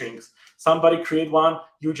search strings. Somebody create one,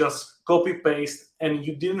 you just copy paste, and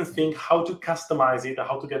you didn't think how to customize it,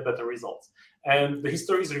 how to get better results. And the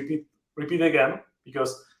history is repeat again,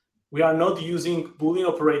 because we are not using Boolean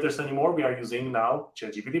operators anymore. We are using now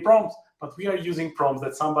ChatGPT prompts, but we are using prompts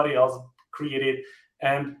that somebody else created,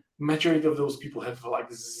 and majority of those people have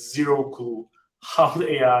like zero clue how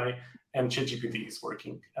the AI and ChatGPT is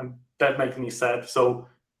working, and that makes me sad. So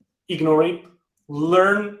ignore it,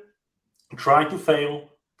 learn, try to fail,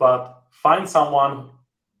 but find someone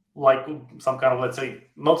like some kind of, let's say,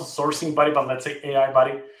 not a sourcing buddy, but let's say AI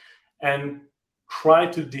buddy, and try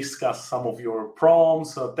to discuss some of your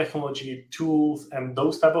prompts, technology, tools, and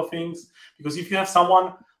those type of things. Because if you have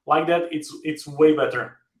someone like that, it's way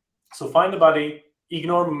better. So find a buddy,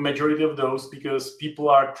 ignore majority of those, because people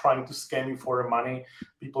are trying to scam you for money.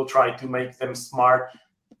 People try to make them smart.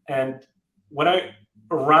 And when I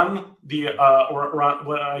run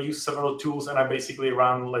when I use several tools, and I basically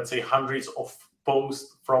run, let's say, hundreds of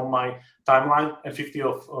posts from my timeline, and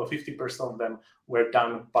 50% of them were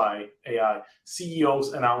done by AI.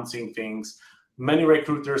 CEOs announcing things. Many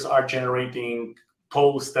recruiters are generating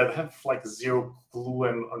posts that have like zero clue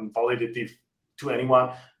and validity to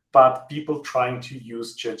anyone, but people trying to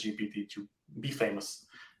use ChatGPT to be famous,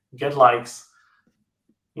 get likes,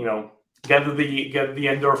 get the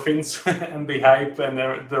endorphins and the hype and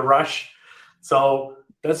the rush. So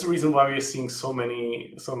that's the reason why we're seeing so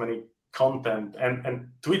many content, and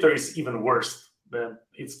Twitter is even worse.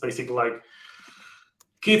 It's basically like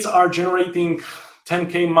kids are generating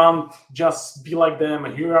 10K a month, just be like them,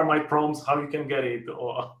 and here are my prompts, how you can get it.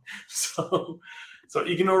 So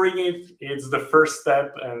ignoring it's the first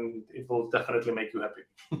step, and it will definitely make you happy.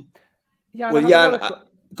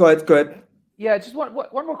 Go ahead. Yeah, just one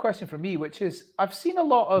more question for me, which is, I've seen a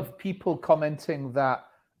lot of people commenting that,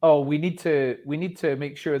 we need to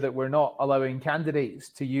make sure that we're not allowing candidates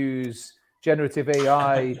to use generative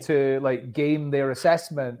AI to like game their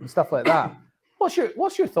assessment and stuff like that. What's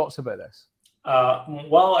your thoughts about this?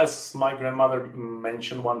 Well, as my grandmother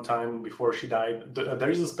mentioned one time before she died, there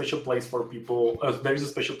is a special place for people. There is a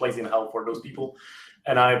special place in hell for those people.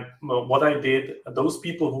 And what I did, those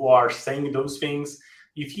people who are saying those things,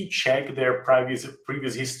 if you check their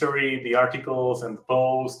previous history, the articles and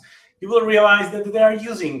posts, you will realize that they are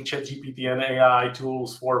using ChatGPT and AI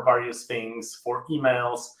tools for various things, for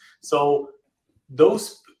emails. So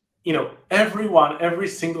those, every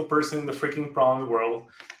single person in the freaking planet world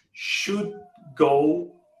should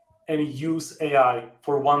go and use AI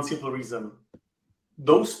for one simple reason.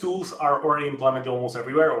 Those tools are already implemented almost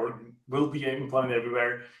everywhere, or will be implemented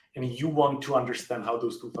everywhere, and you want to understand how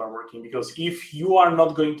those tools are working. Because if you are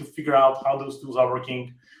not going to figure out how those tools are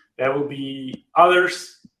working, there will be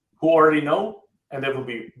others who already know, and they will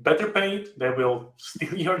be better paid. They will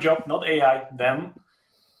steal your job, not AI, them.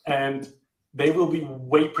 And they will be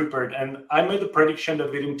way prepared. And I made a prediction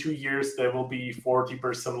that within 2 years, there will be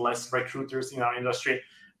 40% less recruiters in our industry.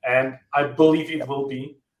 And I believe it will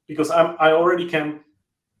be, because I already can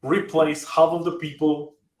replace half of the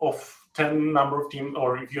people of 10 number of team,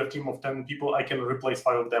 or if you have a team of 10 people, I can replace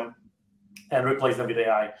 5 of them and replace them with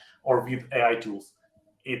AI or with AI tools.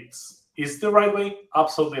 Is the right way?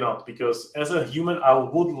 Absolutely not. Because as a human, I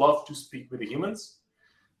would love to speak with the humans,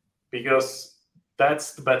 because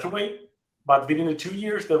that's the better way. But within the 2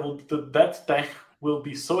 years, that tech will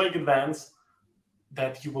be so advanced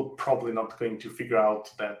that you will probably not going to figure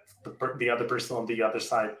out that the other person on the other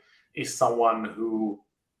side is someone who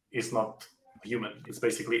is not human. It's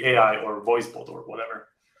basically AI or voice bot or whatever.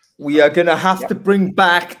 We are going to have to bring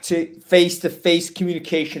back to face-to-face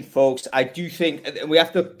communication, folks. I do think we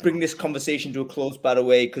have to bring this conversation to a close, by the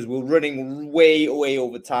way, because we're running way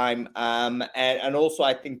over time. And also,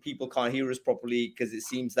 I think people can't hear us properly because it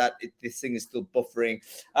seems that this thing is still buffering.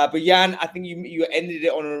 But Jan, I think you ended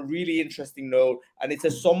it on a really interesting note, and it's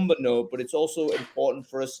a somber note, but it's also important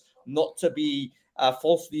for us not to be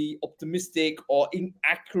falsely optimistic or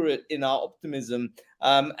inaccurate in our optimism.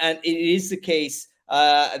 And it is the case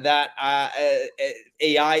that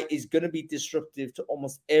AI is going to be disruptive to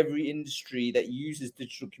almost every industry that uses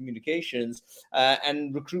digital communications,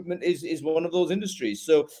 and recruitment is one of those industries.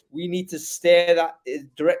 So we need to stare that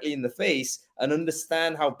directly in the face and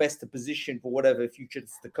understand how best to position for whatever future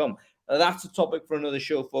is to come. That's a topic for another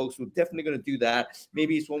show, folks. We're definitely going to do that.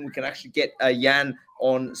 Maybe it's one we can actually get Jan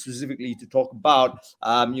on specifically to talk about.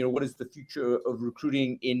 What is the future of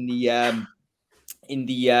recruiting in the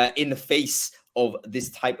face of this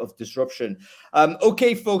type of disruption.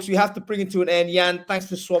 Okay, folks, we have to bring it to an end. Jan, thanks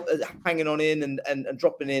for hanging on in and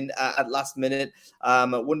dropping in at last minute.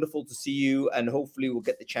 Wonderful to see you, and hopefully we'll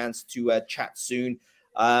get the chance to chat soon.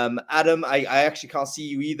 Adam, I actually can't see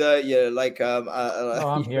you either. You're like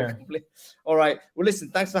I'm here. All right. Well, listen,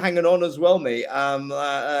 thanks for hanging on as well, mate.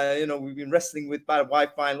 We've been wrestling with bad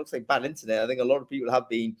Wi-Fi and looks like bad internet. I think a lot of people have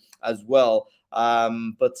been as well.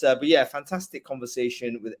 But yeah, fantastic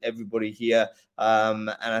conversation with everybody here. And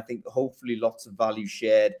I think hopefully lots of value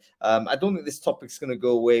shared. I don't think this topic's going to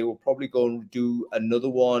go away. We'll probably go and do another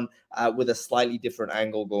one with a slightly different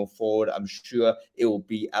angle going forward. I'm sure it will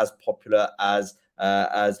be as popular as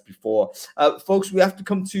before. Folks, we have to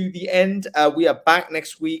come to the end. We are back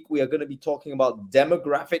next week. We are going to be talking about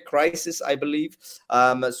demographic crisis, I believe.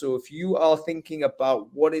 So if you are thinking about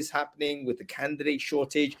what is happening with the candidate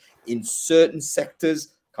shortage in certain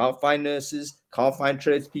sectors, can't find nurses, can't find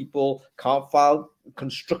tradespeople, can't find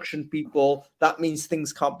construction people, that means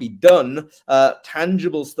things can't be done.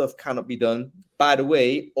 Tangible stuff cannot be done. By the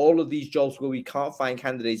way, all of these jobs where we can't find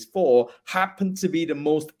candidates for happen to be the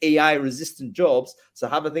most AI resistant jobs. So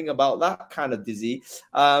have a think about that kind of dizzy.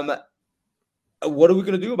 What are we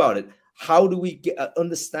going to do about it? How do we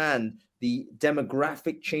understand the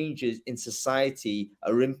demographic changes in society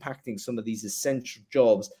are impacting some of these essential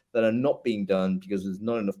jobs that are not being done because there's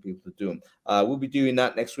not enough people to do them. We'll be doing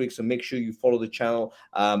that next week, so make sure you follow the channel,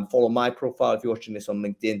 follow my profile. If you're watching this on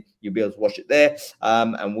LinkedIn, you'll be able to watch it there,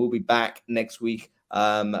 and we'll be back next week,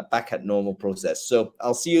 back at normal process. So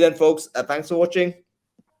I'll see you then, folks. Thanks for watching.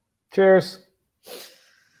 Cheers.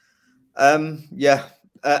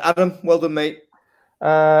 Adam, well done, mate.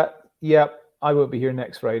 Yeah, I won't be here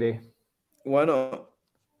next Friday. Why not?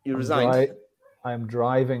 You resigned. I'm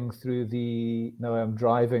driving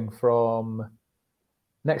from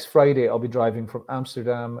next Friday. I'll be driving from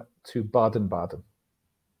Amsterdam to Baden-Baden.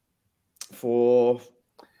 For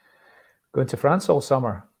going to France all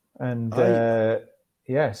summer. And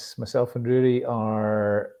yes, myself and Rory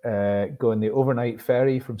are going the overnight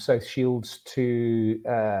ferry from South Shields to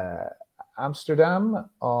Amsterdam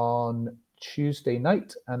on Tuesday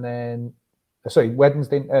night, and then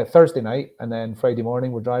Thursday night, and then Friday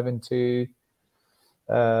morning we're driving to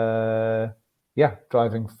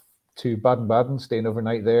Baden-Baden, staying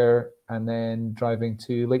overnight there, and then driving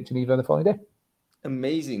to Lake Geneva the following day.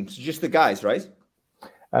 Amazing. So just the guys, right?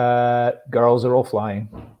 Girls are all flying.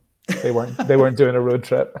 They weren't doing a road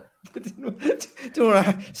trip. Don't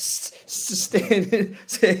want to stay. Basically,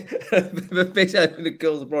 I think the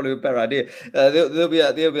girls are probably a better idea. They'll be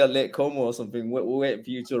at Lake Como or something. We're waiting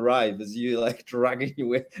for you to arrive as you like dragging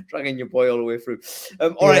your boy all the way through.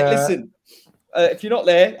 All right, listen. If you're not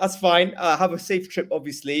there, that's fine. Have a safe trip,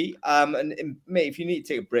 obviously. And mate, if you need to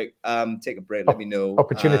take a break. Let me know.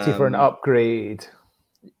 Opportunity for an upgrade.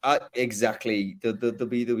 Exactly. There'll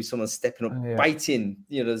be someone stepping up, biting.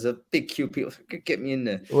 There's a big queue of people. Get me in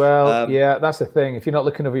there. Well, that's the thing. If you're not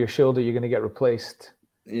looking over your shoulder, you're going to get replaced.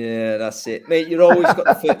 Yeah, that's it, mate. You're always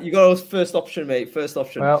got you got first option, mate. First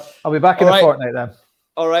option. Well, I'll be back in a fortnight then.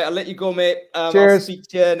 All right, I'll let you go, mate. Cheers. I'll speak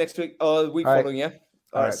to you next week or the week following. Yeah.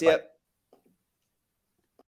 All right. See ya.